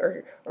crimping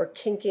or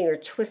kinking or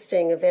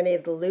twisting of any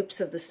of the loops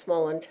of the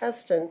small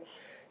intestine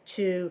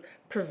to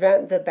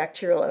prevent the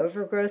bacterial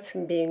overgrowth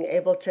from being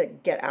able to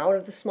get out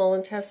of the small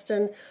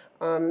intestine.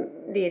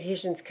 The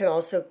adhesions can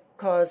also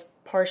cause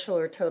partial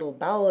or total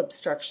bowel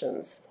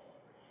obstructions.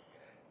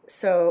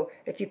 So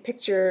if you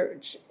picture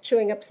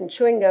chewing up some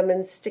chewing gum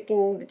and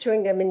sticking the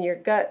chewing gum in your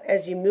gut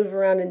as you move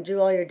around and do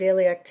all your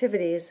daily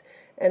activities,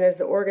 and as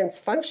the organs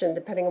function,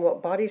 depending on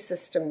what body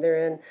system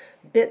they're in,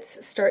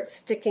 bits start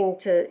sticking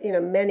to,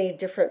 many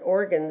different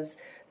organs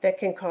that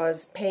can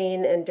cause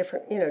pain and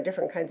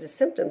different kinds of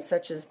symptoms,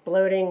 such as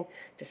bloating,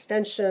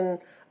 distension,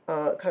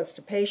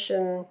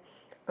 constipation,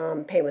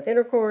 pain with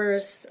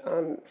intercourse,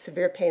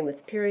 severe pain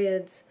with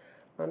periods.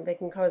 They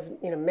can cause,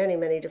 many,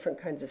 many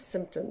different kinds of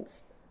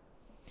symptoms.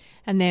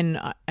 And then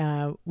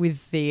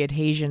with the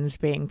adhesions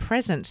being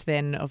present,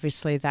 then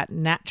obviously that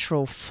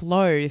natural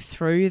flow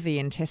through the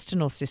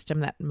intestinal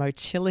system, that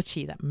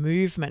motility, that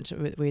movement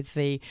with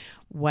the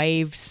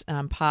waves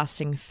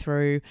passing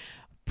through,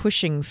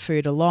 pushing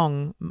food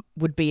along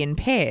would be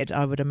impaired,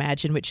 I would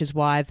imagine, which is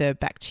why the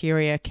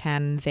bacteria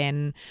can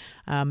then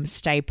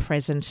stay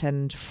present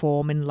and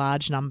form in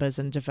large numbers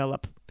and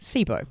develop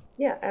SIBO.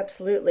 Yeah,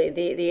 absolutely.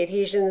 The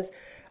adhesions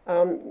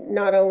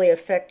not only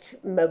affect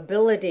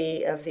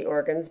mobility of the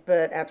organs,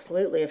 but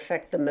absolutely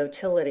affect the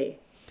motility.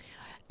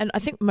 And I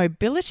think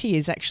mobility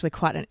is actually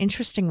quite an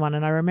interesting one.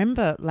 And I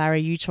remember, Larry,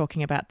 you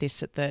talking about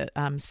this at the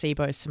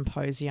SIBO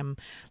symposium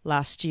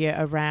last year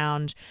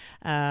around,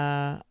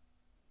 I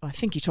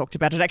think you talked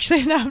about it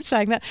actually, now I'm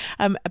saying that,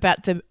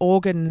 about the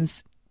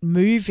organs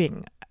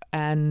moving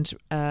and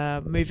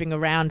moving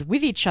around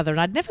with each other. And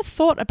I'd never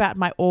thought about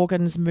my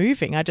organs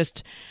moving.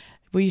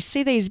 You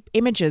see these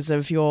images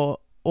of your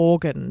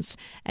organs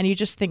and you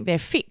just think they're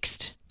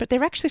fixed, but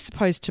they're actually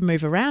supposed to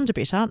move around a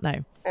bit, aren't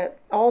they?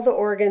 All the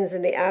organs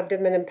in the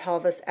abdomen and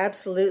pelvis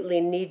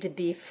absolutely need to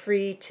be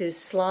free to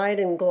slide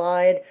and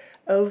glide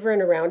over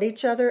and around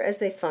each other as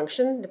they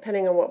function,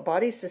 depending on what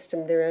body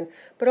system they're in,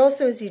 but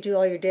also as you do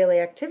all your daily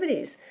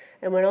activities.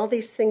 And when all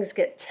these things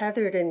get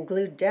tethered and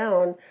glued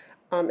down,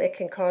 it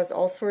can cause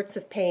all sorts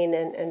of pain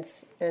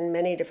and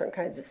many different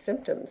kinds of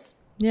symptoms.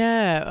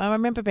 Yeah, I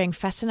remember being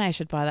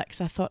fascinated by that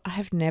because I thought, I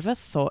have never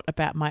thought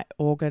about my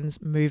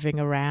organs moving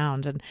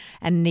around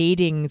and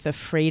needing the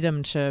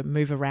freedom to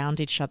move around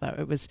each other.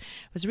 It was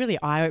really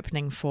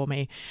eye-opening for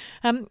me.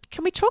 Can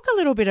we talk a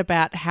little bit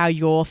about how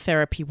your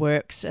therapy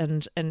works?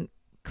 And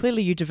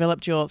clearly you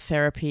developed your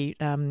therapy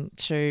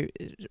to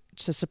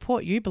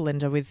support you,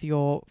 Belinda, with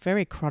your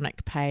very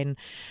chronic pain.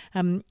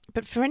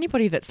 But for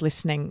anybody that's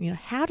listening,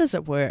 how does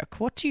it work?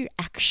 What do you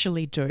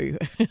actually do?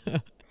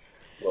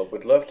 Well,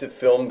 we'd love to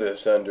film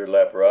this under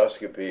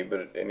laparoscopy,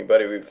 but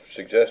anybody we've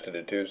suggested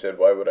it to said,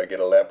 "Why would I get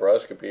a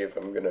laparoscopy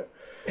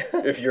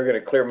if you're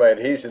gonna clear my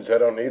adhesions? I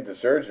don't need the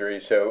surgery."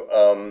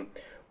 So,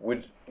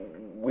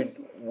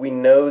 we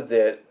know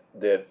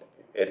that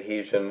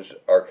adhesions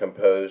are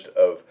composed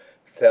of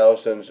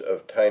thousands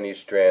of tiny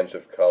strands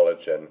of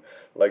collagen,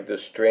 like the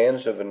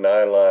strands of a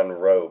nylon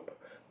rope,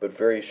 but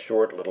very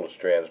short little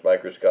strands,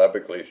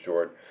 microscopically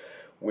short.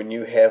 When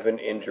you have an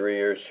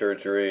injury or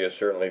surgery,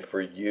 certainly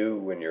for you,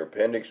 when your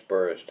appendix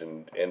burst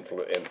and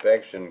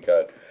infection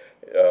got,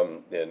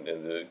 and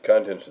the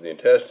contents of the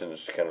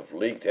intestines kind of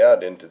leaked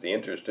out into the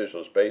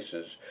interstitial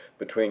spaces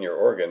between your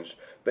organs,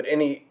 but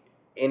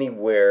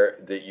anywhere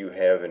that you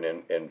have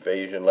an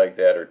invasion like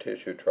that or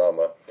tissue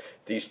trauma,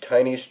 these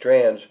tiny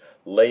strands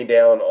lay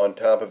down on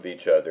top of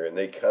each other, and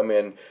they come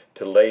in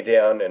to lay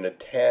down and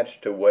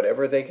attach to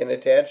whatever they can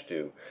attach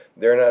to.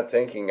 They're not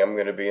thinking, I'm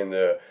going to be in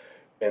the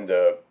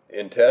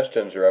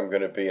intestines, or I'm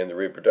going to be in the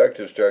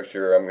reproductive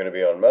structure, or I'm going to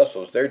be on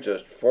muscles. They're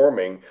just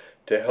forming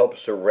to help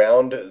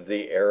surround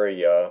the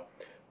area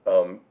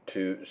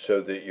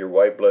so that your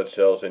white blood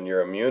cells and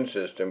your immune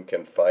system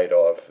can fight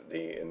off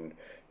the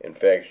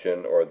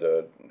infection or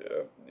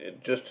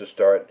just to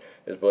start,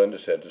 as Belinda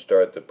said, to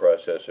start the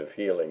process of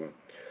healing.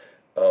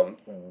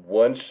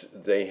 Once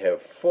they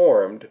have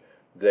formed,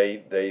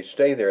 they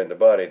stay there in the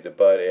body. The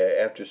body,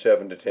 after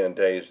 7 to 10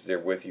 days, they're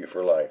with you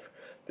for life.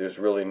 There's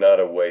really not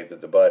a way that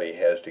the body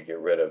has to get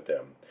rid of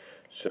them.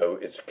 So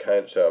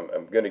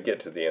I'm going to get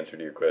to the answer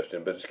to your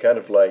question, but it's kind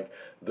of like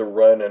the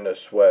run in a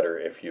sweater,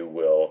 if you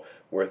will,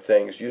 where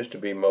things used to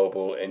be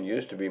mobile and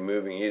used to be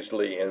moving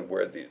easily, and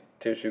where the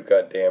tissue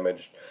got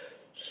damaged,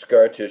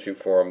 scar tissue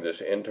formed,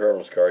 this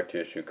internal scar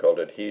tissue called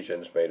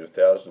adhesions made of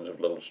thousands of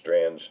little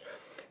strands,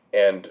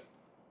 and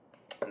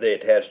they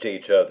attach to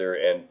each other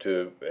and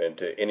to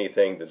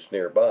anything that's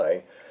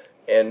nearby,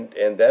 and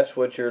that's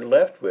what you're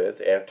left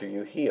with after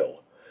you heal.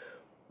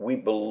 We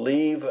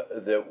believe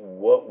that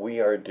what we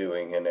are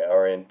doing and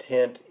our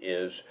intent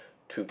is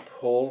to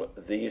pull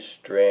these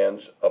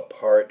strands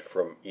apart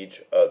from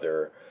each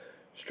other,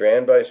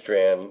 strand by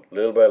strand,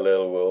 little by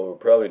little. We're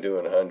probably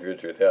doing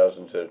hundreds or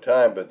thousands at a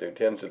time, but there are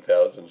tens of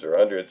thousands or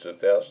hundreds of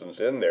thousands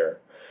in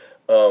there.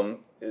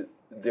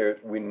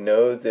 We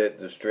know that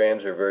the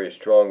strands are very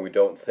strong. We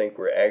don't think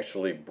we're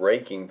actually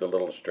breaking the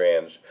little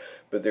strands,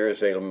 but there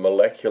is a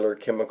molecular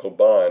chemical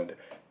bond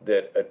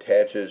that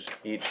attaches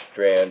each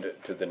strand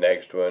to the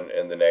next one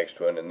and the next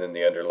one, and then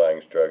the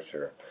underlying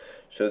structure.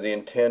 So the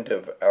intent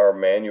of our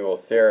manual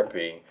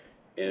therapy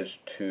is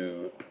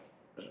to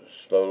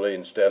slowly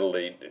and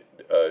steadily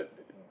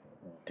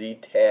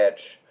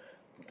detach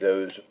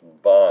those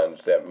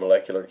bonds, that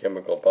molecular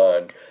chemical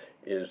bond,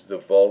 is the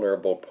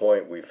vulnerable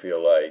point we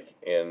feel like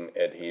in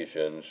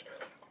adhesions.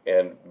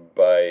 And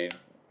by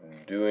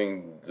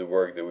doing the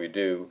work that we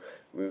do,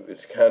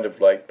 it's kind of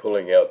like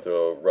pulling out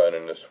the run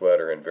in a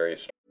sweater and very.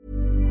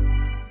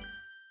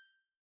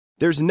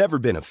 There's never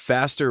been a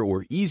faster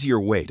or easier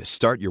way to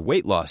start your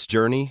weight loss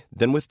journey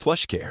than with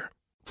PlushCare.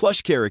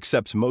 PlushCare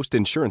accepts most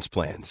insurance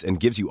plans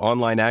and gives you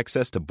online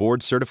access to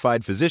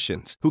board-certified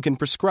physicians who can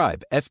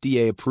prescribe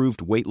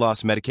FDA-approved weight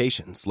loss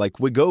medications like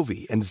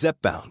Wegovy and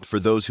Zepbound for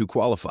those who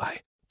qualify.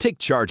 Take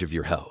charge of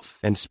your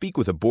health and speak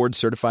with a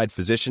board-certified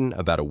physician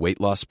about a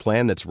weight loss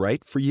plan that's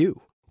right for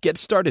you. Get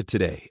started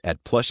today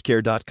at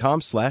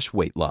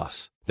plushcare.com/weight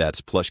loss.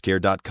 That's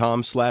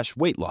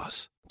plushcare.com/weight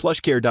loss.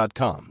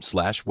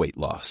 plushcare.com/weight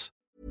loss.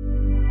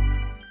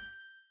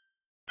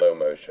 Slow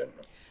motion.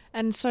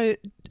 And so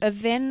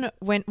then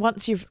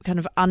once you've kind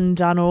of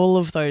undone all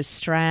of those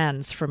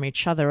strands from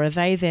each other, are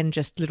they then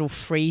just little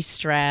free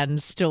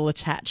strands still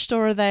attached,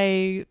 or are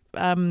they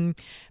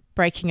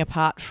breaking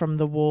apart from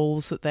the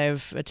walls that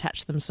they've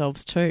attached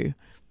themselves to?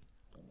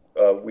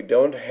 We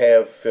don't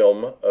have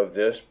film of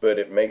this, but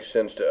it makes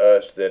sense to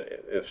us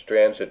that if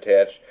strands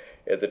attach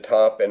at the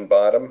top and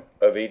bottom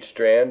of each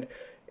strand,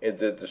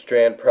 the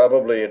strand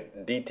probably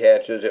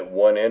detaches at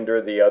one end or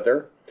the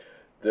other.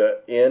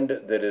 The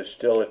end that is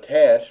still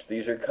attached,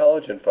 these are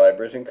collagen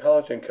fibers, and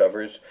collagen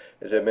covers,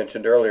 as I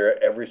mentioned earlier,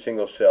 every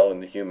single cell in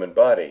the human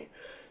body.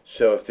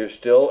 So if there's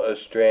still a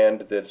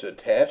strand that's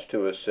attached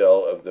to a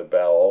cell of the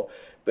bowel,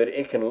 but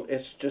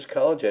it's just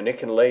collagen, it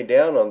can lay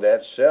down on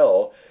that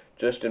cell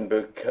just and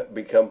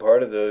become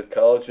part of the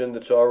collagen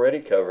that's already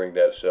covering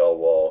that cell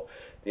wall.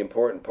 The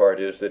important part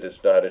is that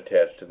it's not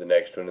attached to the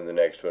next one and the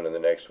next one and the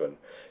next one.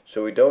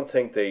 So we don't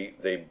think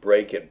they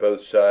break at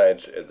both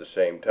sides at the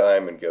same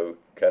time and go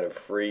kind of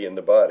free in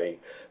the body.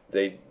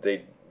 They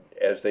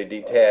as they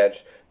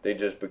detach, they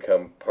just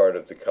become part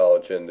of the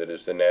collagen that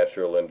is the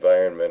natural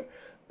environment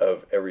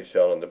of every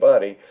cell in the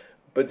body.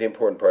 But the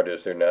important part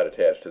is they're not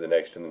attached to the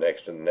next and the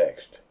next and the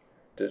next.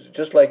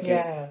 Just like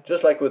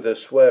with a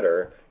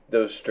sweater,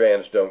 those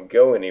strands don't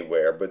go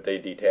anywhere, but they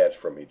detach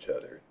from each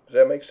other. Does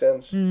that make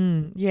sense?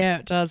 Yeah,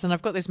 it does. And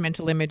I've got this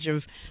mental image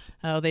of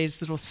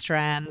these little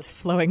strands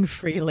flowing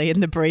freely in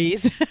the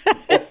breeze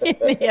in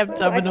the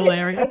abdominal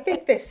area. I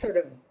think they sort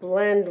of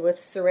blend with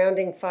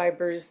surrounding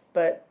fibers,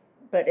 but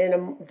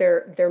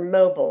they're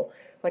mobile.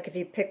 Like if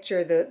you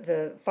picture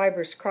the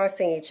fibers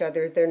crossing each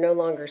other, they're no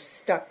longer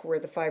stuck where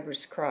the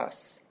fibers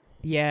cross.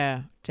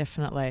 Yeah,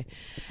 definitely.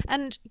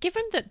 And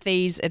given that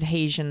these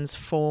adhesions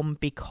form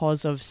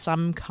because of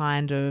some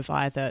kind of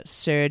either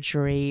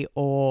surgery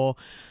or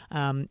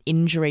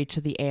injury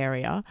to the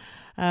area,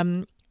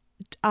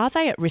 are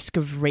they at risk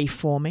of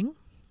reforming?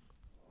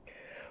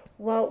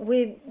 Well,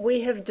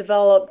 we have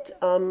developed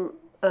a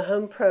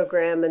home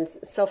program and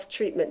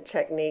self-treatment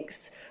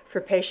techniques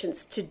for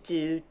patients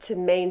to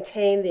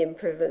maintain the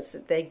improvements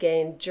that they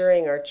gain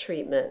during our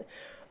treatment.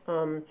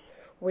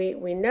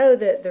 We know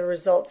that the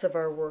results of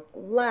our work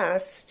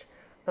last,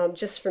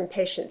 just from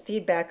patient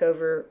feedback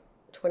over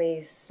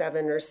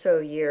 27 or so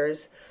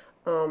years.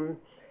 But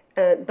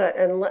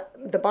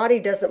the body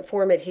doesn't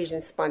form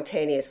adhesions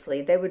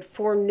spontaneously. They would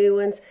form new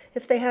ones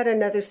if they had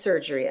another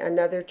surgery,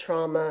 another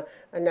trauma,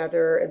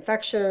 another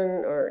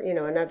infection, or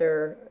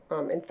another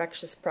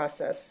infectious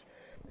process.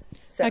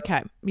 So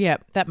okay, yeah,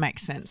 that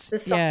makes sense.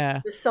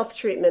 The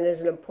self-treatment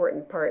is an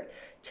important part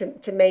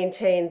to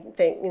maintain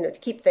to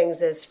keep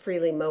things as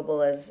freely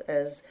mobile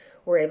as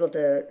we're able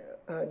to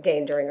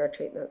gain during our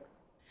treatment.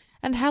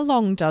 And how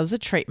long does a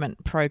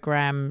treatment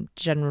program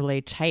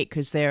generally take?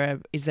 Is there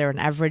an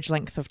average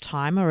length of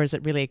time, or is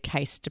it really a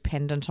case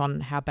dependent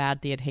on how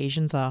bad the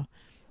adhesions are?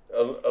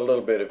 A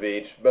little bit of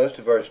each. Most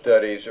of our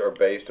studies are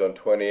based on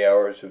 20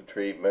 hours of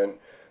treatment.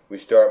 We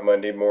start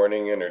Monday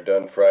morning and are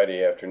done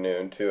Friday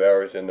afternoon, 2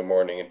 hours in the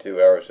morning and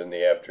 2 hours in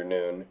the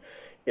afternoon.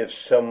 If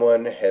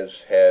someone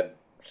has had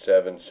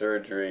 7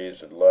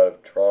 surgeries, a lot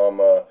of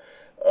trauma,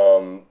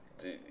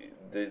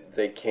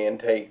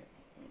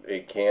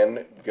 it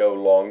can go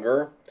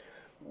longer.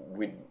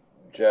 We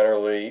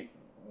generally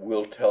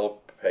will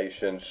tell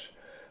patients,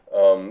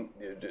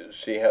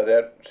 see how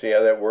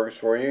that works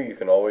for you. You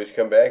can always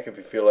come back if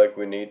you feel like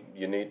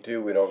you need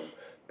to. We don't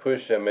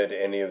push them at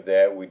any of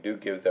that. We do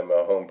give them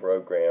a home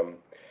program,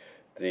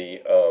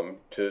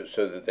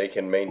 so that they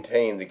can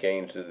maintain the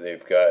gains that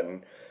they've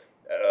gotten.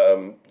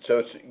 So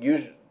it's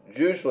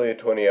usually a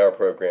 20-hour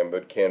program,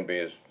 but can be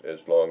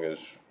as long as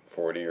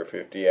 40 or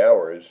 50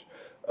 hours.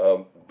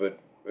 But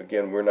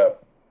again, we're not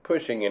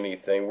pushing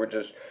anything. We're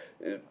just,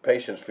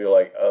 patients feel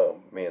like,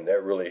 oh man,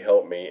 that really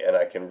helped me, and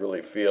I can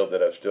really feel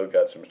that I've still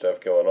got some stuff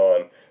going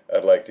on.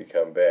 I'd like to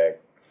come back.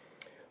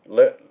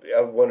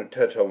 I want to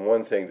touch on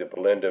one thing that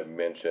Belinda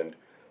mentioned.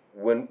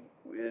 When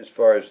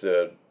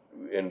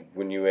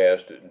you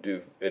asked,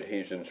 do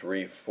adhesions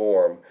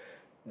reform?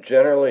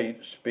 Generally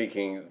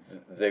speaking,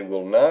 they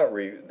will not.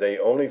 They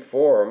only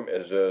form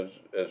as a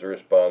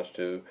response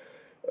to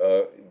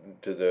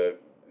the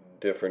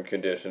different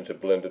conditions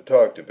that Belinda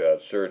talked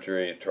about: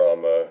 surgery,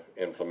 trauma,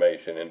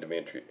 inflammation,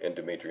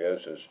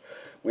 endometriosis.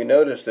 We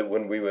noticed that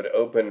when we would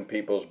open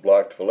people's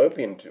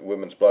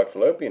women's blocked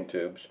fallopian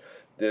tubes,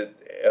 that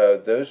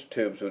those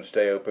tubes would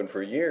stay open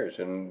for years,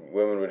 and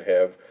women would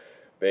have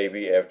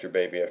baby after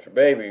baby after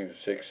baby.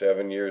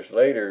 6-7 years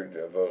later,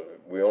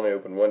 we only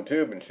opened one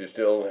tube, and she's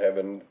still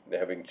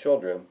having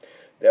children.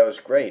 That was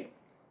great.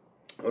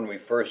 When we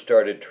first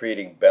started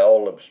treating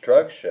bowel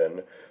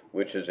obstruction,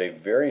 which is a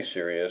very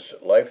serious,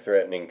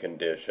 life-threatening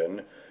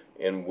condition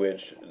in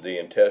which the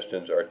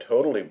intestines are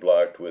totally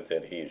blocked with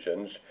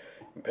adhesions,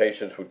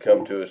 patients would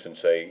come to us and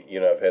say,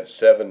 I've had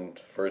 7,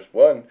 first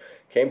one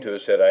came to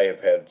us, said, I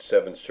have had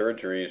 7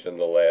 surgeries in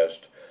the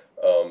last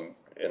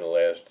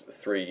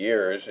 3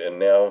 years, and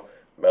now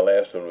my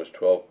last one was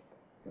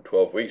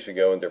 12 weeks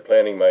ago, and they're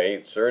planning my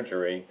 8th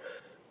surgery.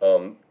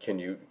 Can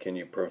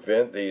you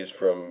prevent these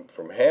from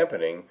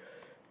happening?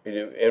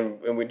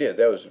 And we did.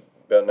 That was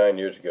about 9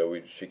 years ago.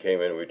 She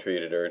came in and we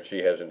treated her, and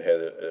she hasn't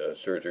had a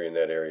surgery in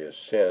that area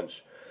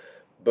since.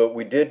 But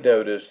we did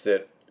notice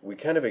that we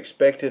kind of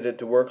expected it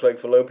to work like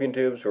fallopian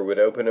tubes, where we'd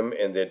open them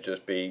and they'd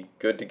just be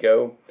good to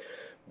go.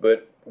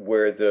 But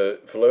where the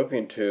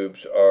fallopian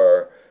tubes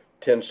are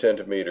 10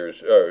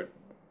 centimeters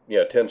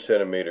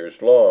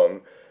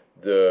long,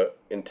 the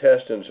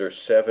intestines are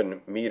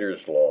 7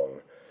 meters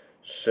long.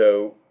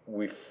 So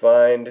we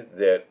find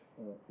that,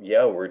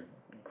 we're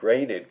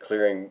great at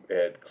clearing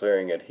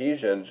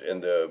adhesions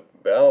in the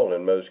bowel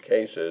in most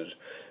cases,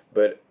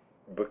 but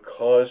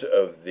because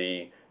of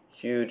the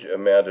huge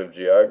amount of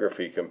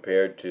geography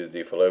compared to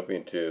the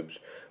fallopian tubes,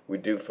 we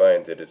do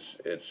find that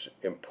it's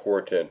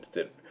important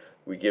that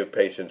we give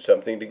patients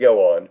something to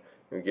go on,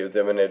 and give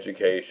them an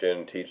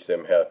education, teach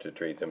them how to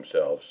treat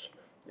themselves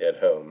at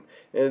home.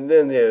 And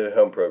then the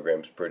home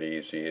program's pretty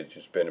easy. It's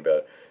just been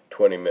about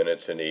 20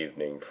 minutes an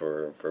evening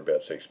for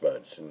about 6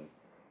 months, and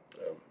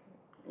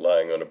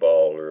lying on a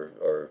ball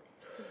or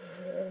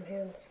your own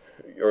hands.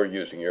 Or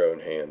using your own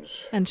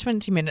hands. And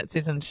 20 minutes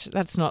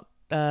that's not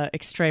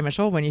extreme at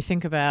all when you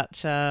think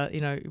about,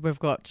 we've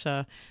got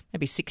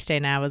maybe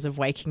 16 hours of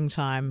waking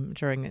time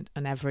during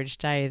an average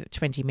day.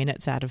 20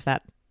 minutes out of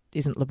that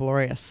isn't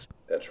laborious.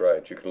 That's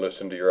right. You can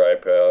listen to your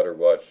iPad or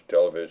watch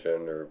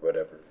television or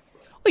whatever.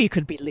 Or you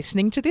could be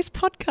listening to this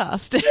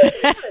podcast.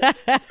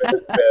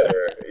 Even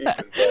better.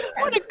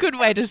 What a good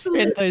way to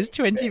spend those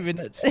 20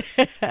 minutes.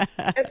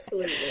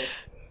 Absolutely.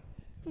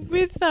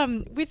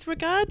 With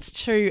regards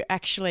to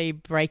actually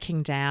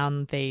breaking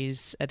down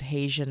these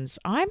adhesions,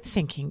 I'm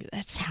thinking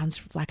that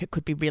sounds like it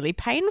could be really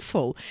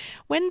painful.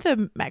 When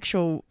the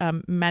actual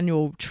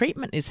manual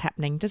treatment is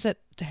happening, does it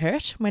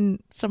hurt when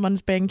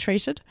someone's being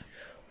treated?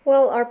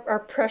 Well, our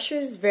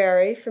pressures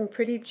vary from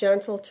pretty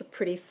gentle to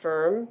pretty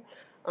firm.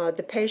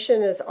 The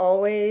patient is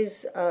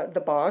always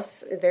the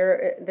boss.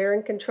 They're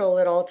in control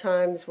at all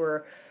times.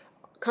 We're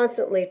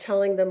constantly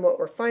telling them what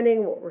we're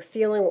finding, what we're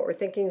feeling, what we're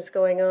thinking is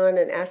going on,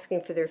 and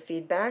asking for their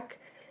feedback.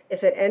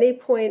 If at any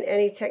point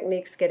any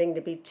technique's getting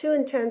to be too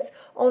intense,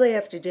 all they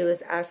have to do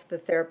is ask the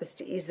therapist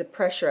to ease the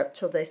pressure up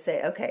till they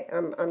say, okay,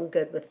 I'm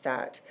good with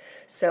that.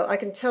 So I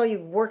can tell you,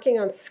 working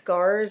on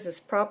scars is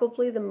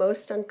probably the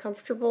most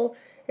uncomfortable.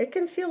 It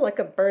can feel like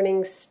a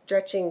burning,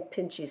 stretching,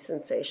 pinchy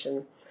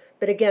sensation.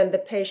 But again, the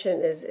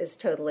patient is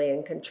totally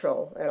in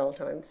control at all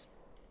times.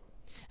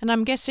 And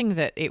I'm guessing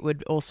that it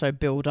would also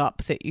build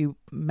up, that you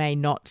may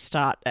not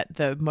start at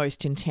the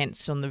most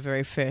intense on the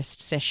very first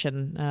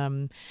session.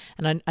 And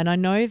I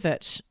know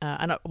that,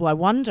 I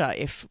wonder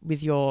if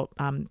with your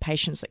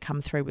patients that come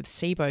through with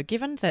SIBO,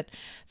 given that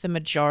the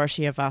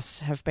majority of us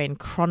have been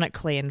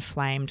chronically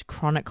inflamed,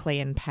 chronically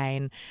in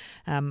pain,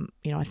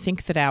 I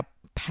think that our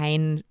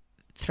pain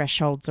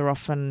thresholds are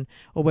often,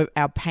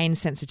 our pain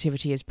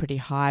sensitivity is pretty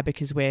high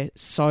because we're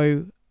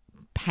so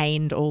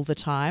pained all the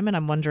time. And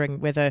I'm wondering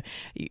whether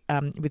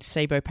with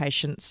SIBO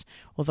patients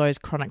or those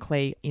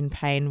chronically in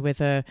pain,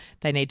 whether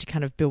they need to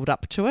kind of build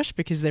up to it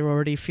because they're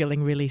already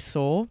feeling really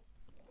sore.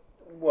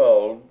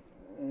 Well,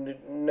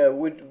 no,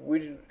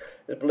 we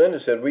as Belinda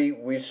said,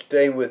 we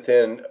stay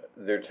within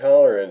their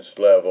tolerance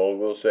level.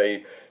 We'll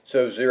say,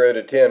 so 0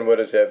 to 10, what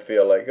does that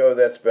feel like? Oh,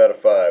 that's about a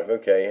 5.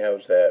 Okay,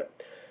 how's that?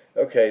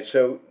 Okay,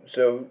 so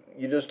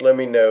you just let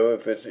me know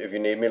if you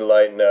need me to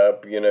lighten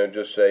up.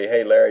 Just say,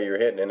 hey Larry, you're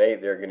hitting an 8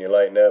 there. Can you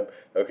lighten up?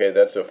 Okay,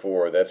 that's a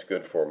 4. That's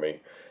good for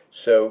me.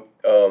 So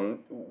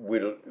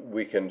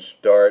we can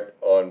start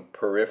on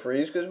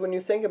peripheries, because when you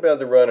think about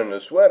the run in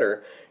a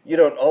sweater, you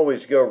don't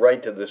always go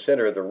right to the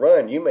center of the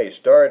run. You may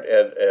start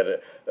at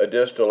a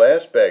distal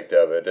aspect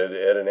of it,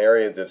 at an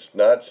area that's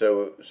not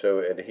so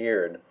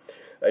adhered.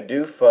 I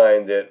do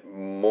find that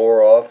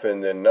more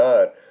often than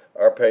not,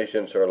 our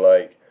patients are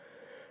like,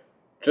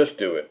 just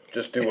do it.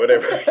 Just do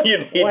whatever you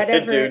need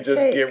to do. Just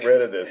get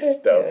rid of this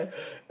stuff.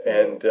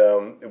 Yeah. And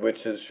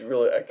which is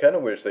really, I kind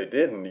of wish they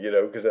didn't,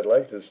 because I'd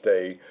like to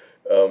stay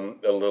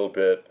a little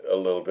bit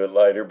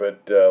lighter.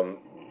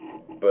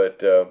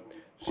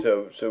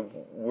 So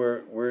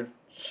we're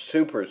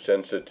super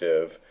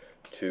sensitive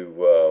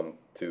to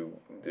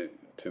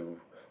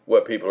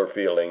what people are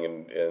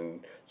feeling,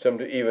 and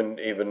some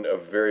even a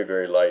very,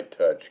 very light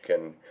touch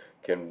can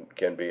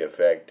can be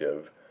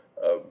effective.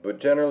 But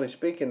generally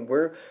speaking,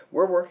 we're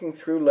working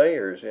through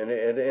layers, and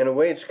in a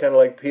way, it's kind of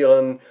like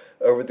peeling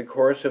over the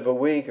course of a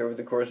week, over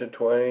the course of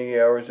 20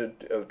 hours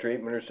of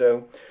treatment or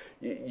so.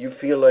 You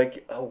feel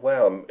like, oh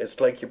wow, it's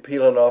like you're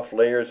peeling off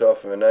layers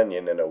off of an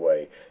onion in a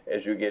way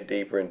as you get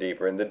deeper and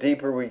deeper. And the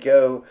deeper we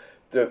go,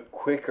 the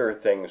quicker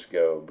things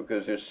go,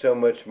 because there's so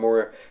much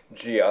more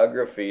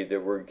geography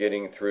that we're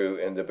getting through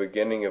in the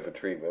beginning of a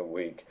treatment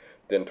week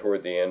than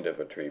toward the end of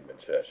a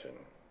treatment session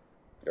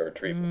or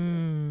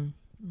treatment.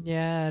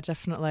 Yeah,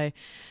 definitely.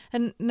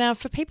 And now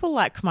for people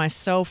like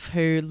myself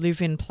who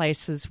live in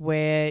places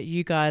where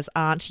you guys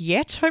aren't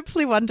yet,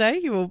 hopefully one day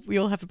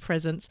you'll have a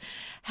presence,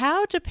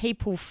 how do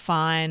people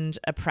find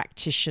a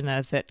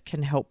practitioner that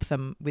can help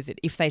them with it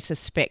if they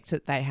suspect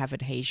that they have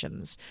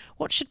adhesions?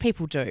 What should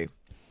people do?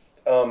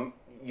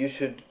 You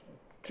should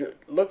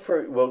look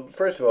for, well,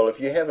 first of all, if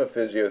you have a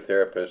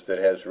physiotherapist that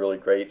has really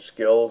great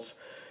skills,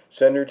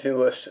 send her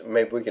to us.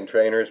 Maybe we can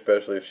train her,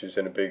 especially if she's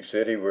in a big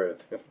city where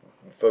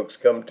folks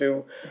come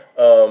to.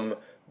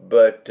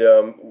 But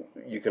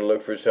you can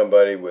look for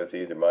somebody with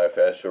either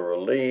myofascial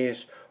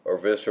release or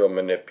visceral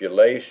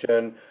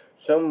manipulation,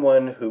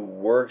 someone who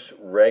works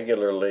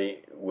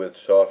regularly with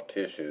soft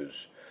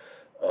tissues.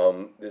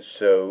 And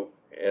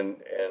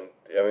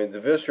I mean,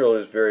 the visceral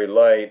is very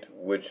light,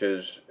 which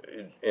is,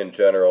 in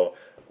general,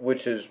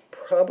 which is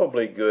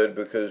probably good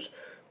because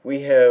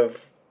we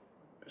have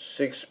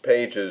 6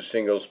 pages,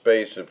 single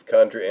space of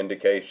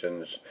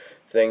contraindications,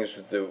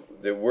 things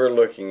that we're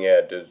looking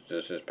at.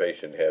 Does this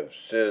patient have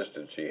cysts?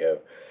 Did she have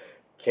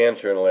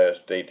cancer in the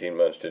last 18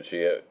 months? Did she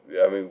have,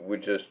 I mean, we're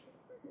just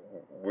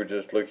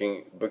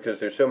looking, because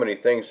there's so many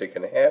things that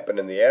can happen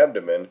in the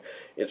abdomen.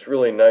 It's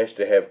really nice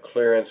to have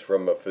clearance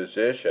from a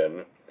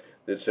physician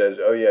that says,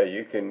 oh yeah,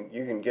 you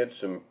can get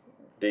some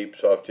deep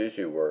soft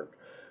tissue work.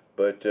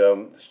 But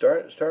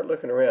start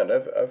looking around.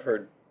 I've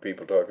heard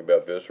people talk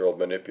about visceral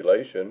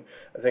manipulation.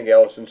 I think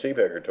Alison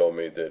Seebecker told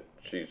me that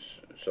she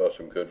saw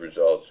some good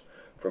results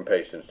from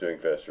patients doing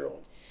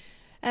visceral.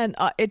 And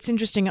it's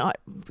interesting,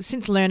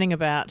 since learning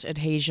about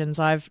adhesions,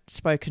 I've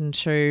spoken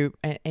to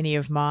any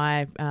of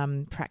my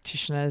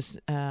practitioners,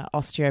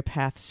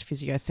 osteopaths,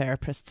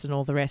 physiotherapists and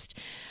all the rest.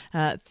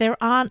 There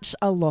aren't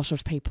a lot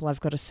of people, I've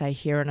got to say,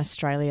 here in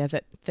Australia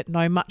that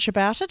know much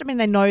about it. I mean,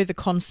 they know the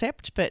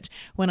concept, but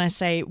when I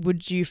say,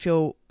 would you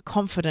feel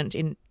confident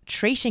in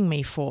treating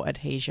me for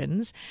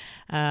adhesions,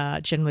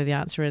 generally the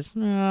answer is,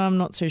 I'm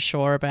not too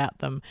sure about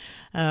them.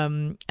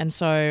 And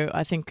so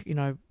I think,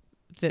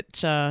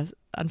 that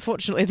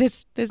unfortunately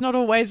there's not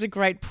always a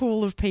great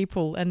pool of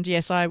people. And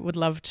yes, I would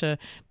love to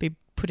be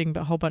putting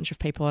a whole bunch of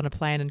people on a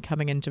plane and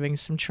coming and doing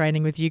some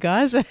training with you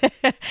guys.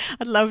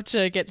 I'd love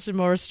to get some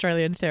more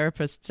Australian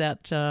therapists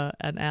out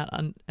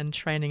and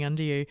training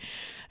under you.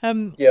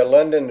 Yeah,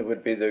 London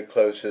would be the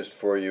closest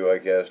for you, I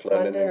guess.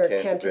 London or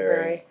and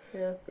Canterbury.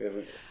 Yeah.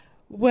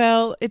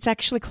 Well, it's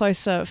actually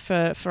closer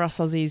for us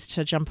Aussies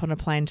to jump on a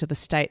plane to the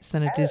States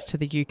than it is to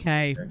the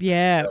UK.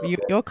 Yeah,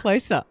 you're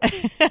closer.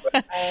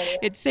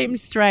 It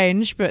seems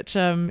strange, but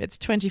it's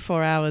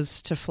 24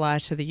 hours to fly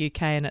to the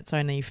UK and it's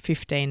only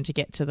 15 to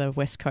get to the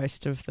west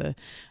coast of the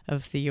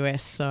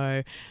US.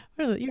 So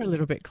you're a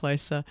little bit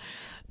closer.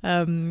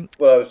 Well,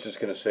 I was just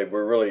going to say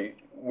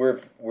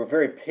we're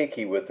very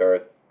picky with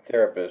our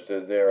therapists.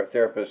 Our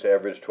therapists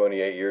average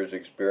 28 years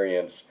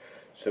experience.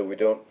 So we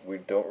don't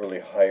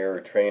really hire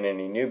or train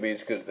any newbies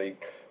because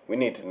we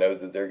need to know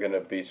that they're going to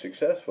be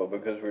successful,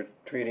 because we're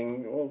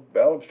treating,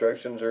 bowel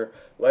obstructions are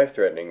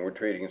life-threatening. We're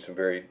treating some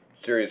very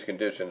serious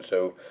conditions.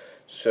 And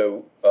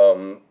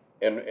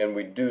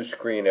we do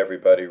screen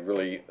everybody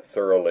really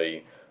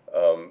thoroughly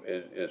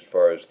as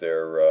far as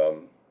their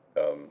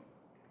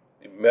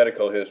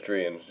medical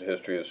history and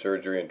history of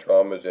surgery and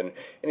traumas and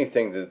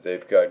anything that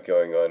they've got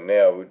going on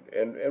now.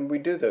 And we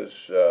do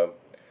those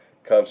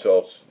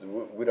consults.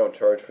 We don't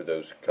charge for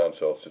those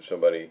consults. If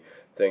somebody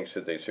thinks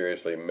that they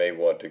seriously may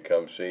want to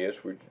come see us,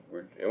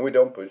 and we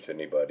don't push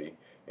anybody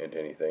into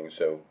anything.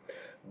 So,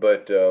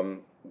 but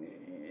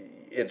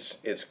it's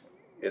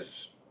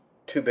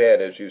too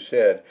bad, as you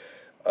said,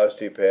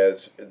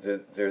 osteopaths.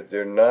 There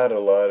are not a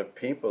lot of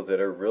people that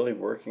are really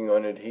working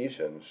on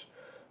adhesions.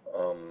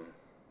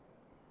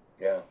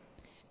 Yeah.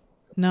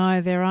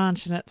 No, there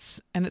aren't,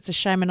 and it's a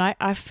shame. And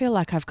I feel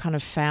like I've kind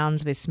of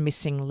found this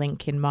missing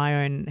link in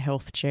my own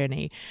health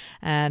journey.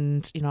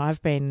 And,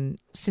 I've been,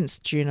 since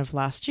June of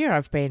last year,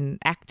 I've been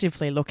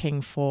actively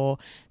looking for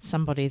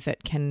somebody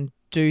that can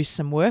do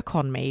some work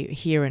on me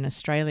here in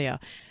Australia.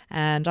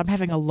 And I'm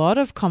having a lot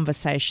of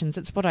conversations.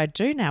 It's what I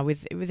do now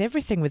with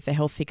everything with the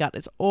healthy gut.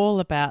 It's all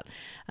about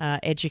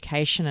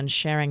education and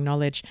sharing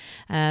knowledge.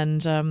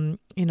 And,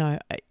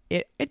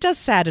 it does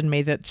sadden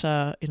me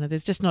that,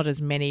 there's just not as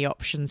many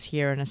options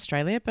here in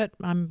Australia, but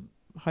I'm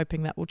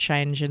hoping that will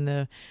change in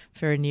the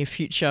very near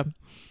future.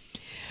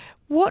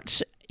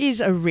 What is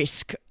a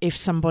risk if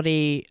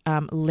somebody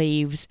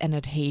leaves an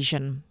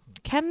adhesion?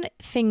 can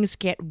things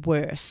get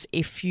worse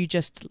if you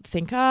just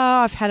think,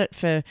 I've had it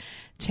for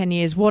 10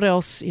 years, what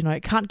else?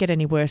 It can't get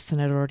any worse than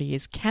it already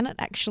is. Can it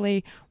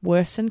actually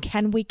worsen?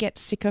 Can we get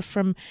sicker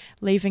from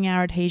leaving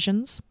our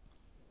adhesions?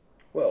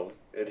 Well,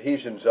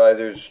 adhesions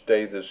either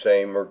stay the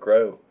same or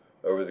grow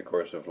over the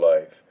course of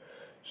life.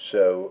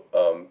 So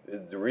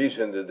the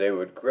reason that they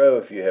would grow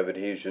if you have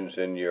adhesions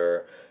in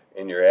your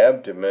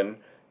abdomen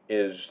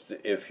is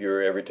if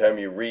every time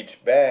you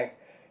reach back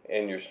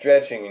and you're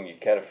stretching and you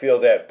kind of feel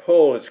that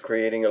pull, it's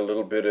creating a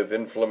little bit of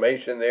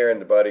inflammation there, and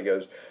the body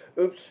goes,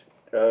 oops,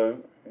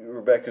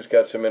 Rebecca's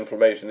got some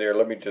inflammation there.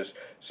 Let me just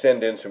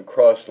send in some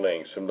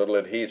cross-links, some little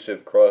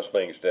adhesive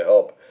cross-links to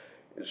help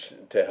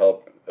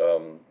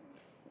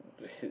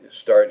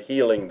start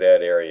healing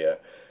that area.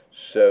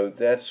 So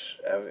that's,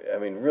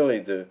 really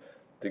the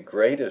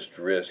greatest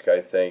risk, I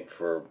think,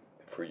 for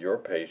your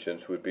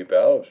patients would be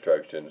bowel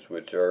obstructions,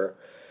 which are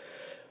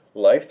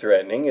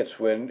life-threatening. It's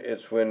when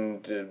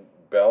the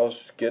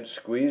bowels get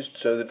squeezed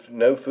so that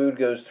no food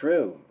goes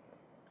through.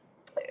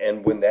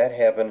 And when that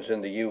happens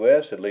in the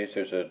U.S., at least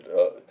there's a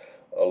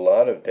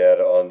lot of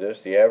data on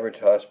this. The average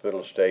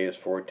hospital stay is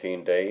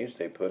 14 days.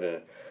 They put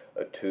a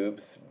tube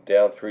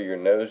down through your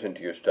nose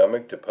into your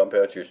stomach to pump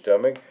out your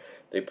stomach.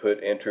 They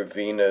put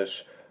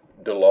intravenous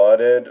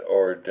Dilaudid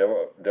or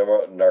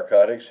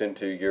narcotics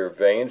into your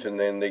veins, and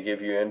then they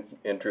give you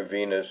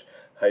intravenous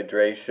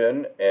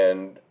hydration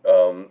and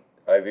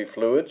IV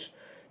fluids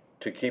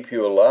to keep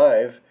you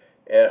alive,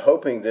 and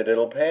hoping that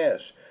it'll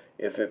pass.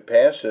 If it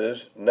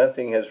passes,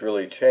 nothing has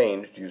really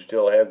changed. You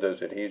still have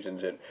those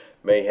adhesions. It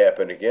may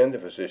happen again, the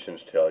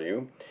physicians tell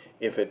you.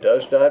 If it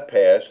does not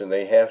pass and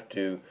they have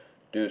to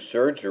do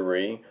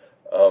surgery,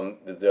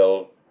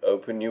 they'll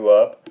open you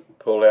up,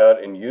 pull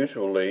out, and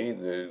usually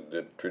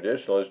the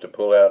traditional is to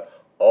pull out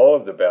all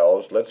of the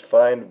bowels. Let's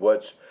find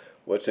what's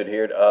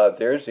adhered.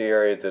 There's the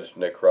area that's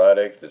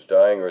necrotic, that's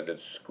dying, or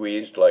that's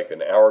squeezed like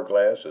an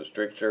hourglass, a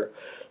stricture.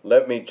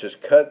 Let me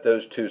just cut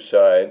those two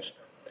sides,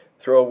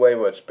 throw away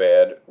what's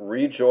bad,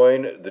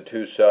 rejoin the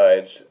two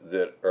sides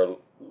that are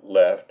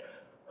left,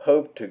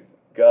 hope to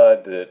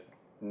God that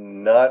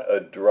not a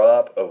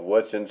drop of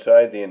what's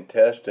inside the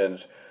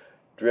intestines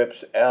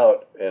drips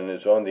out and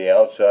is on the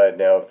outside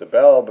now of the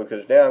bowel,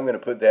 because now I'm going to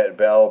put that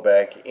bowel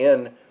back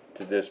in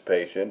to this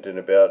patient, and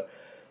about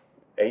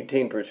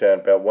 18%,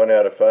 about 1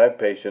 out of 5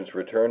 patients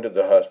return to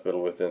the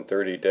hospital within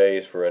 30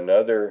 days for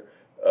another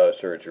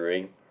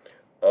surgery.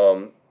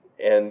 So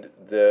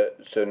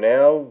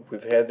now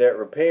we've had that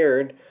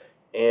repaired,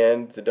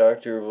 and the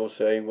doctor will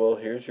say, well,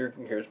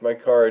 here's my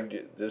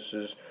card. This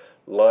is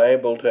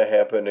liable to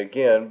happen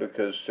again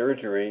because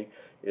surgery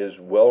is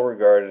well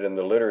regarded in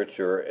the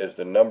literature as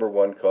the number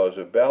one cause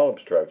of bowel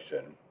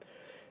obstruction.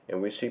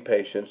 And we see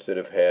patients that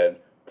have had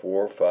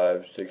 4,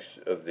 5, 6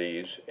 of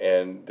these,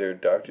 and their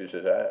doctor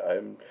says,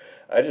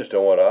 I just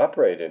don't want to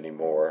operate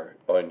anymore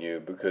on you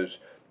because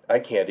I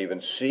can't even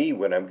see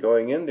when I'm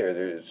going in there.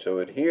 It's so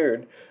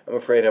adhered. I'm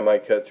afraid I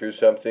might cut through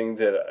something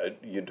that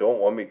you don't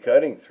want me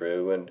cutting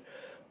through. And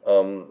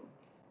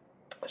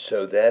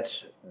so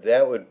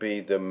that would be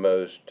the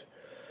most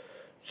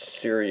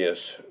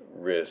serious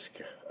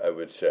risk, I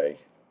would say,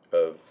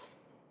 of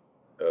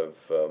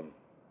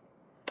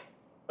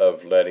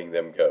letting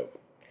them go.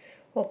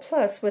 Well,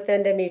 plus with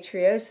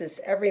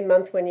endometriosis, every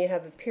month when you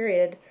have a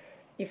period,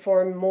 you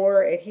form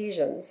more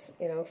adhesions,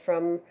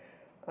 from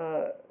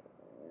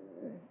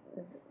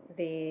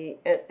the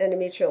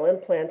endometrial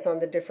implants on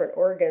the different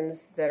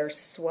organs that are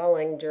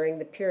swelling during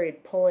the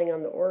period, pulling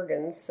on the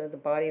organs, so the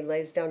body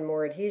lays down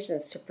more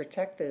adhesions to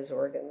protect those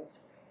organs.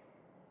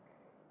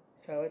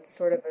 So it's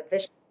sort of a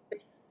vicious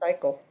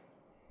cycle.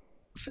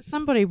 For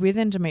somebody with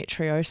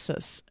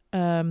endometriosis,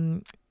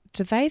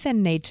 do they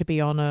then need to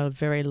be on a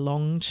very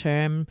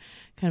long-term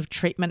kind of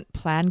treatment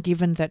plan,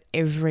 given that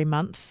every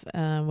month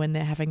when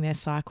they're having their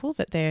cycle,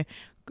 that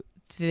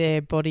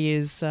their body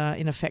is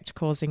in effect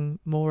causing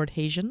more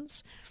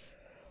adhesions?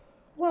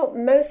 Well,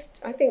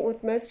 I think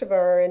with most of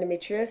our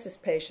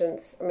endometriosis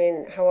patients,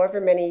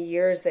 however many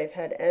years they've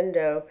had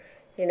endo,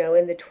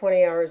 in the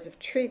 20 hours of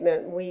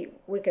treatment, we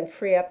can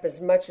free up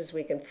as much as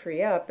we can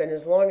free up. And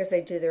as long as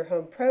they do their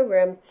home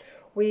program,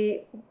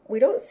 we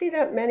don't see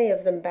that many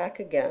of them back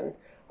again.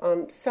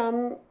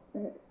 Some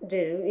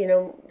do,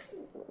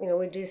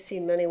 we do see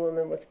many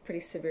women with pretty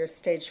severe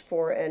stage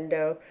 4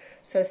 endo.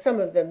 So some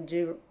of them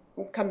do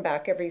come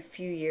back every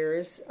few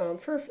years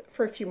for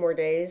a few more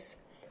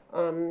days.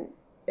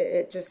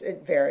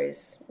 It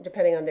varies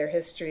depending on their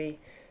history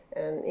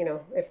and,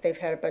 if they've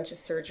had a bunch of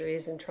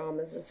surgeries and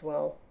traumas as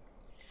well.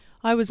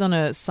 I was on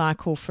a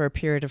cycle for a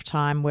period of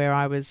time where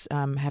I was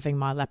having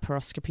my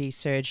laparoscopy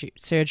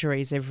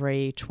surgeries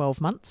every 12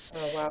 months.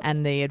 Oh, wow.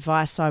 And the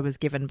advice I was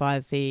given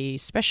by the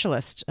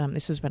specialist,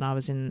 this was when I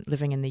was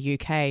living in the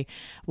UK,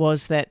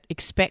 was that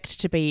expect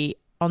to be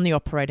on the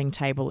operating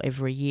table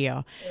every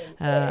year.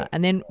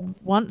 And then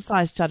once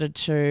I started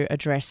to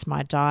address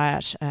my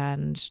diet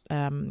and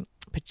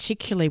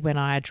particularly when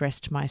I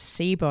addressed my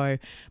SIBO,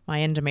 my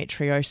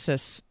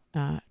endometriosis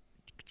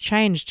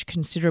changed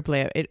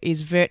considerably. It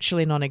is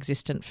virtually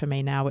non-existent for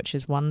me now, which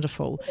is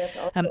wonderful. That's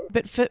awesome.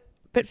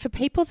 But for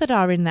people that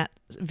are in that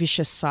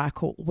vicious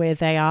cycle where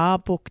they are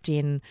booked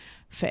in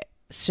for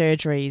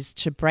surgeries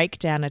to break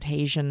down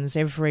adhesions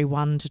every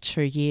 1 to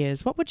 2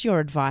 years, what would your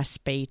advice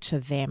be to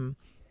them?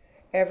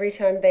 Every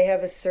time they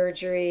have a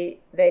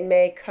surgery, they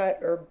may cut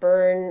or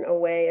burn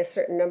away a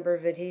certain number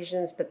of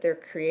adhesions, but they're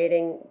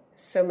creating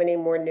so many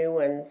more new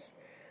ones.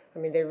 I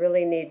mean, they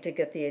really need to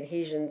get the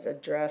adhesions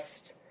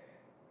addressed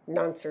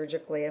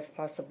non-surgically if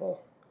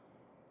possible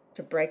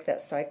to break that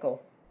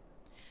cycle.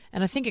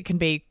 And I think it can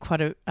be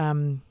quite a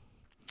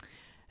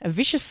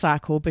vicious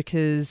cycle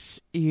because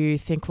you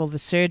think, well, the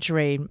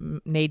surgery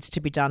needs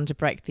to be done to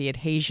break the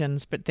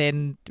adhesions, but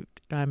then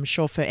I'm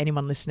sure for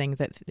anyone listening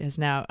that has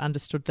now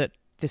understood that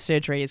the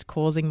surgery is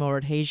causing more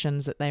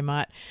adhesions, that they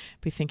might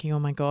be thinking, oh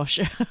my gosh,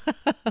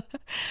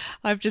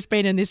 I've just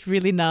been in this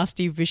really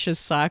nasty, vicious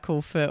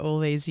cycle for all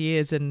these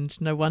years and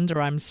no wonder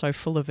I'm so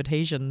full of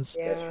adhesions.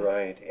 Yeah. That's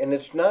right. And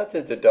it's not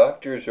that the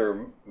doctors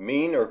are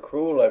mean or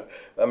cruel.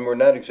 We're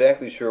not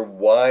exactly sure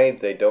why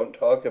they don't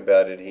talk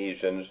about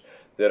adhesions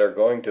that are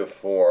going to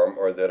form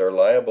or that are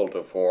liable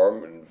to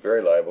form, and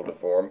very liable to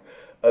form,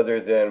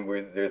 other than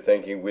they're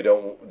thinking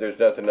there's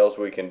nothing else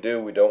we can do,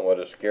 we don't want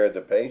to scare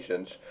the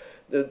patients.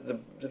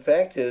 The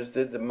fact is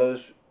that the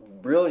most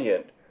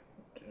brilliant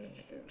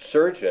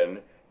surgeon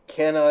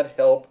cannot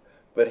help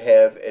but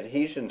have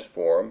adhesions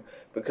form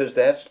because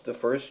that's the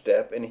first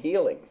step in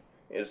healing.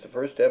 It's the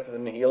first step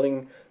in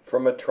healing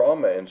from a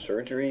trauma, and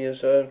surgery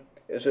is a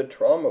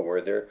trauma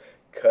where they're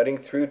cutting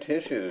through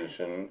tissues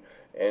and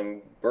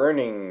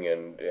burning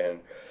and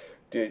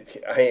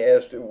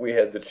we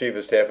had the chief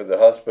of staff of the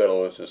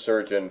hospital as a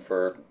surgeon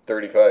for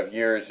 35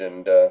 years,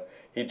 and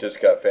he just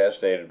got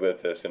fascinated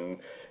with us and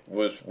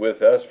was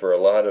with us for a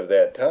lot of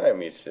that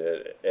time, he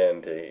said.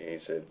 And he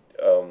said,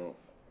 I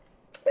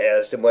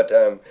asked him one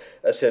time,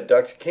 I said,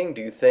 Dr. King,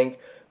 do you think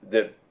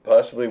that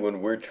possibly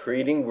when we're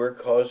treating, we're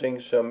causing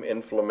some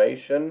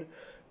inflammation?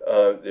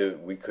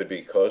 We could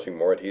be causing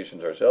more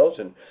adhesions ourselves.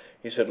 And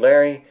he said,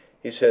 Larry,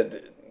 he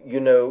said,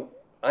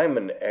 I'm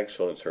an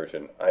excellent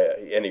surgeon,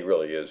 and he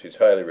really is. He's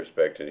highly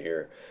respected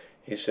here.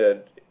 He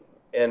said,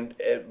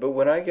 but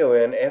when I go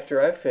in,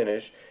 after I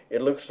finish,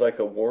 it looks like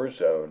a war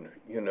zone.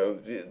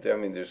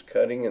 There's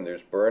cutting and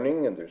there's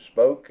burning and there's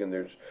smoke and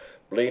there's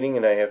bleeding,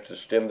 and I have to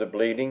stem the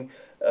bleeding.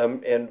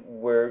 And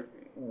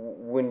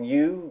when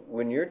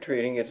you're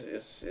treating,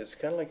 it's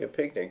kind of like a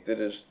picnic. That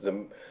is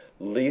the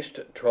least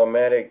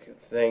traumatic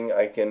thing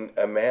I can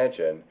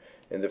imagine.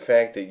 And the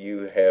fact that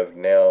you have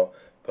now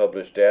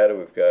published data,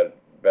 we've got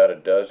about a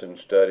dozen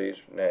studies,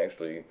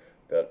 actually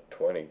about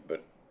 20,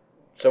 but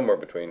somewhere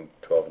between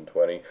 12 and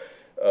 20,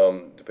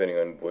 depending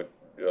on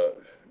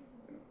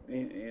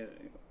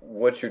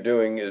what you're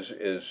doing is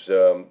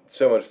so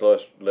much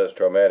less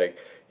traumatic.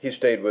 He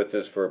stayed with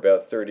us for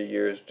about 30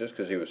 years just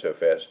because he was so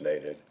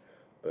fascinated.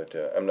 But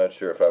I'm not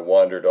sure if I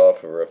wandered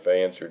off or if I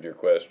answered your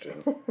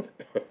question.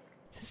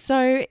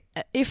 So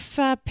if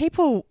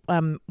people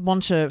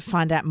want to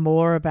find out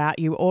more about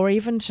you or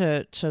even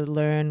to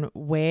learn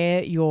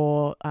where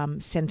your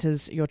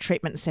your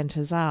treatment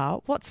centres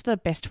are, what's the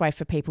best way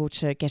for people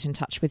to get in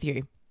touch with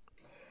you?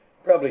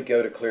 Probably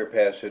go to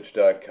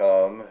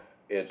clearpassage.com.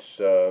 It's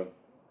our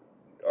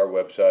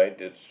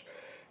website. It's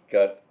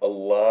got a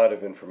lot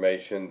of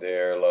information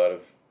there, a lot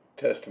of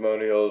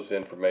testimonials,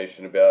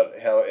 information about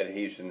how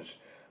adhesions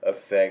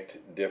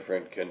affect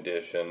different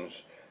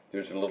conditions.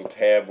 There's a little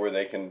tab where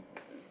they can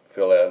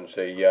fill out and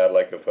say, yeah, I'd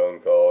like a phone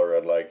call or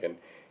I'd like an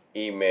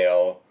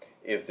email.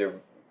 If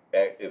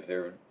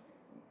they're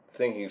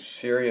thinking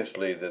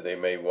seriously that they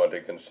may want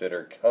to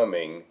consider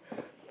coming,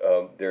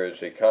 there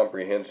is a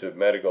comprehensive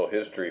medical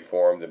history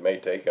form that may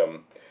take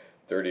them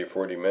 30 or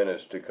 40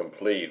 minutes to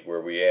complete,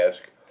 where we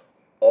ask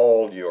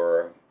all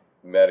your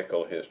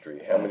medical history.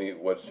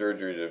 What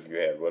surgeries have you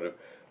had? What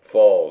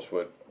falls?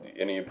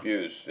 Any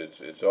abuse?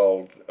 It's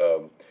all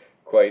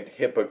quite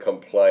HIPAA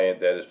compliant.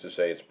 That is to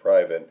say, it's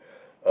private.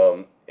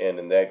 And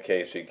in that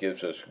case, it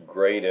gives us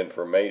great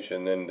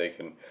information. Then they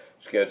can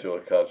schedule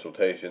a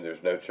consultation.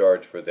 There's no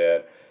charge for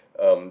that,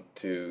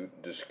 to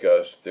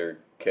discuss their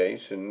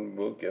case, and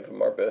we'll give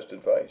them our best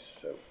advice.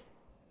 So.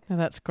 Oh,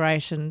 that's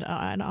great. And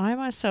I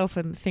myself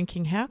am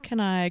thinking, how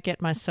can I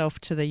get myself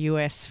to the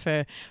US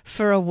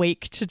for a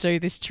week to do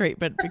this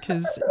treatment?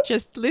 Because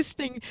just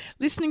listening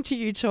to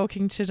you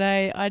talking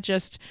today, I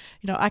just,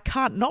 I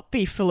can't not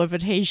be full of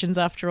adhesions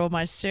after all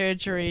my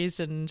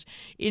surgeries and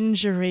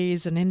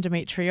injuries and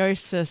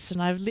endometriosis,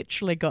 and I've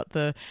literally got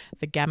the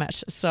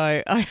gamut.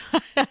 So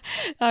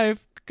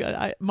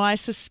my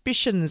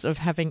suspicions of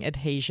having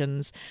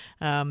adhesions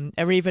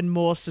are even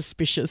more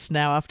suspicious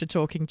now after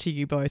talking to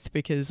you both,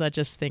 because I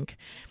just think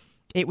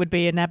it would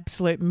be an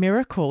absolute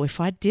miracle if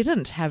I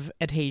didn't have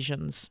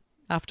adhesions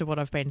after what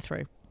I've been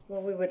through.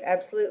 Well, we would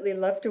absolutely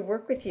love to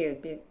work with you.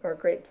 It'd be our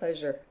great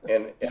pleasure.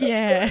 And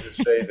yeah. I'm going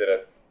to say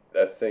that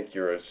I think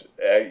you're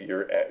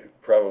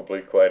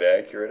probably quite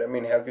accurate. I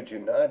mean, how could you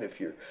not if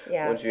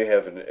once you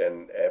have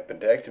an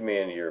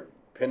appendectomy and your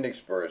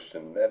appendix bursts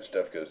and that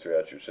stuff goes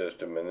throughout your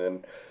system, and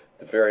then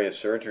the various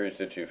surgeries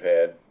that you've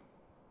had,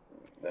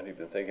 not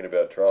even thinking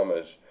about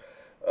traumas,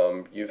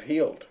 you've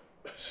healed.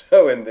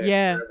 So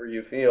wherever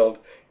you've healed,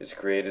 it's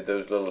created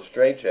those little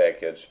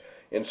straitjackets.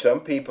 In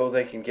some people,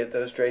 they can get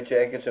those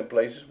straitjackets in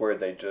places where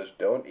they just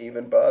don't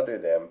even bother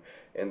them,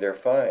 and they're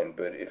fine.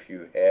 But if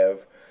you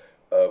have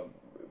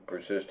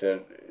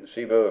persistent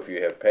SIBO, if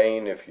you have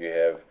pain, if you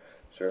have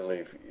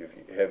if you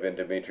have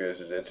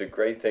endometriosis, it's a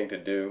great thing to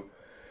do.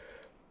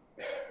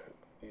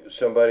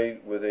 Somebody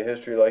with a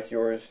history like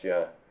yours,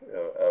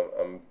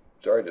 I'm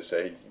sorry to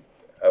say,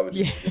 I would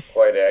be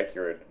quite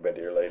accurate, my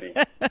dear lady.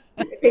 I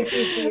think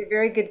you'd be a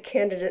very good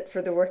candidate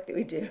for the work that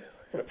we do.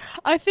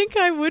 I think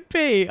I would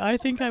be.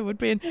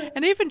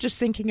 And even just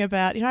thinking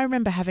about, I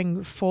remember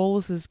having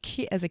falls as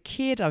a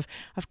kid.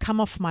 I've come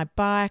off my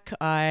bike.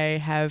 I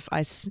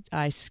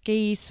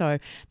ski. So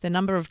the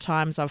number of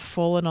times I've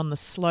fallen on the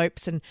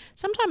slopes and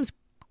sometimes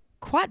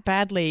quite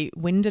badly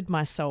winded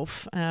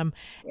myself. I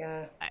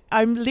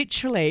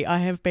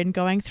have been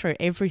going through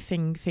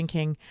everything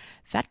thinking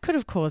that could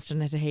have caused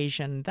an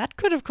adhesion.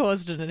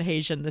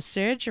 The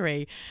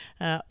surgery,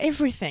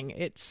 everything.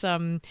 It's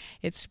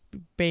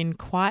been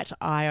quite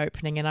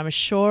eye-opening, and I'm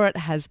sure it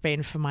has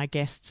been for my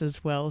guests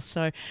as well.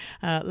 So,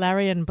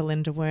 Larry and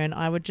Belinda Wurn,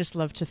 I would just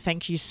love to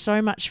thank you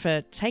so much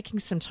for taking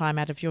some time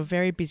out of your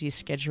very busy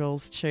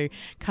schedules to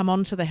come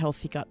on to the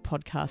Healthy Gut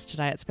podcast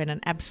today. It's been an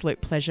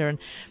absolute pleasure, and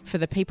for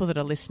the people that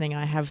are listening,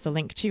 I have the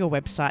link to your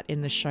website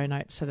in the show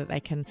notes so that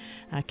they can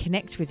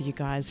connect with you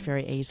guys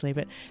very easily.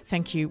 But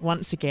thank you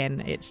once again.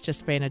 It's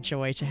just been a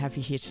joy to have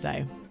you here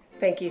today.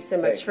 Thank you so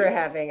much for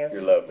having us.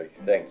 You're lovely.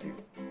 Thank you.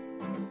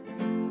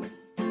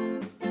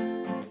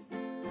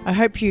 I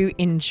hope you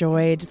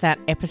enjoyed that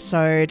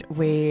episode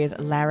with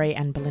Larry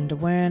and Belinda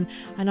Wurn.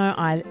 I know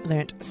I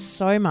learnt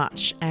so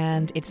much,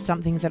 and it's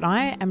something that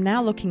I am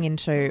now looking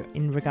into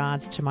in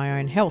regards to my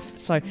own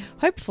health. So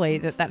hopefully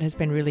that has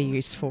been really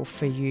useful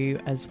for you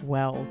as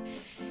well.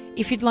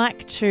 If you'd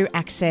like to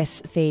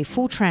access the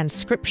full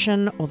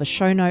transcription or the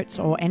show notes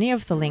or any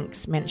of the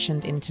links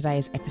mentioned in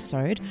today's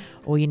episode,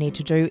 all you need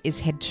to do is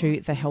head to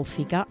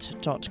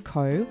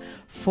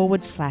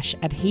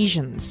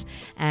thehealthygut.co/adhesions,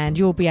 and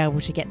you'll be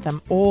able to get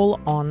them all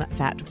on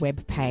that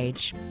web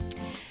page.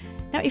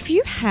 Now, if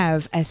you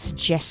have a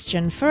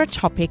suggestion for a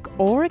topic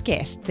or a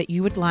guest that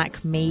you would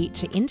like me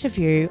to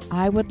interview,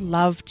 I would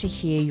love to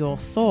hear your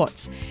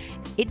thoughts.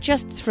 It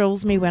just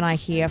thrills me when I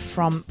hear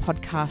from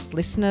podcast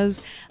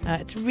listeners.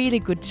 It's really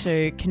good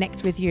to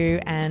connect with you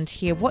and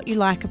hear what you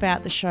like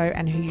about the show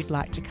and who you'd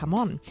like to come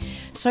on.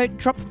 So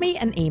drop me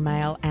an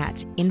email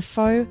at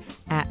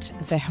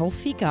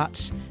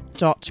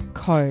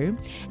info@thehealthygut.co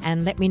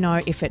and let me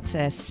know if it's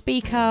a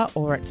speaker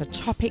or it's a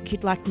topic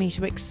you'd like me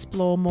to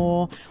explore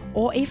more,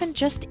 or even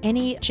just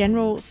any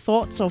general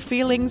thoughts or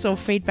feelings or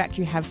feedback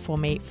you have for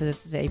me for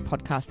the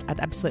podcast. I'd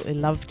absolutely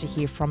love to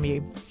hear from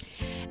you.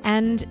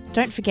 And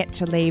don't forget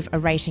to leave a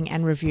rating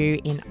and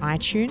review in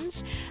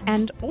iTunes.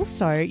 And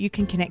also you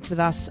can connect with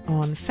us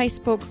on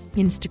Facebook,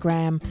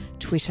 Instagram,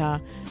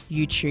 Twitter,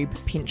 YouTube,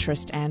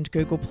 Pinterest and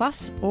Google+,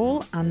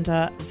 all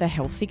under The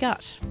Healthy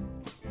Gut.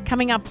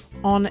 Coming up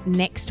on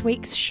next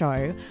week's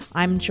show,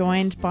 I'm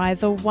joined by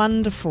the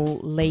wonderful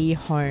Lee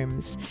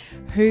Holmes,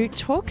 who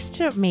talks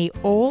to me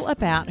all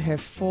about her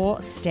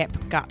 4-step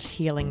gut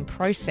healing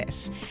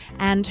process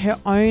and her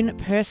own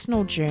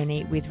personal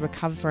journey with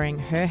recovering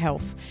her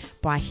health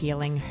by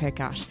healing her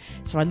gut.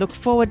 So I look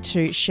forward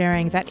to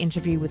sharing that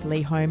interview with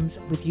Lee Holmes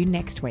with you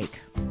next week.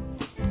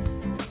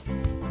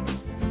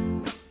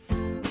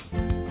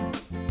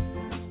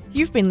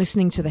 You've been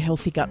listening to the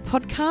Healthy Gut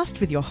podcast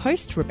with your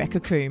host,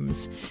 Rebecca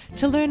Coombs.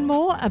 To learn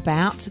more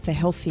about the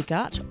Healthy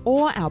Gut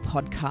or our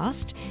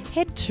podcast,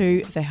 head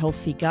to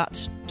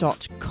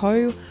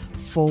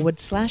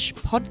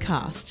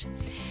thehealthygut.co/podcast.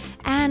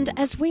 And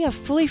as we are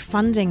fully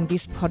funding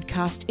this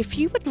podcast, if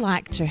you would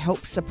like to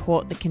help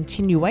support the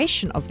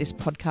continuation of this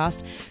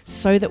podcast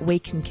so that we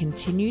can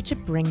continue to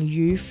bring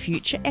you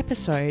future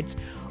episodes,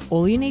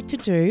 all you need to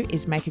do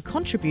is make a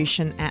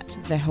contribution at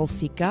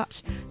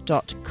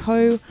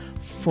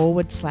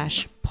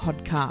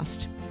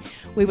thehealthygut.co/podcast.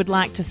 We would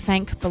like to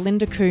thank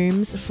Belinda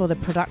Coombs for the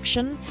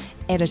production,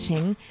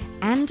 editing,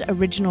 and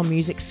original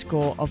music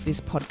score of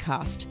this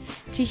podcast.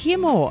 To hear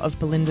more of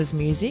Belinda's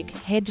music,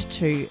 head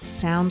to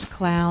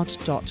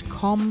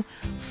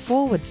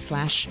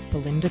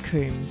soundcloud.com/Belinda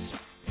Coombs.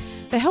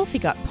 The Healthy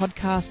Gut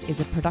podcast is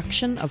a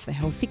production of The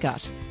Healthy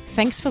Gut.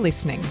 Thanks for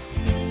listening.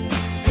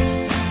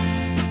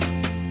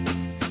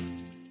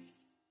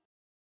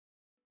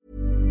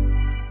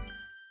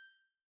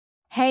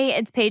 Hey,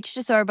 it's Paige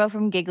DeSorbo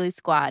from Giggly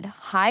Squad.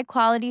 High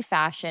quality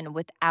fashion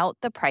without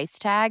the price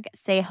tag.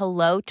 Say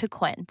hello to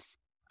Quince.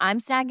 I'm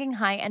snagging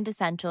high-end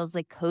essentials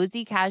like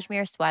cozy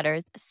cashmere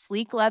sweaters,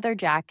 sleek leather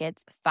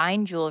jackets,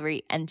 fine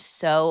jewelry, and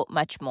so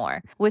much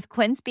more. With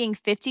Quince being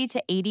 50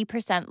 to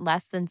 80%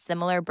 less than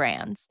similar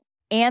brands.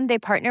 And they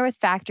partner with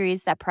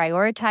factories that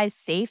prioritize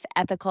safe,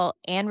 ethical,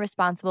 and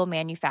responsible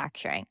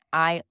manufacturing.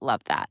 I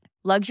love that.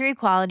 Luxury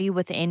quality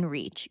within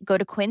reach. Go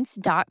to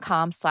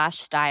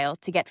quince.com/style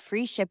to get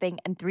free shipping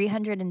and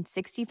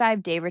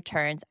 365-day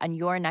returns on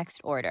your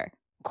next order.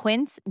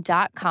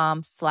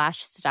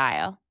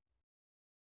 Quince.com/style.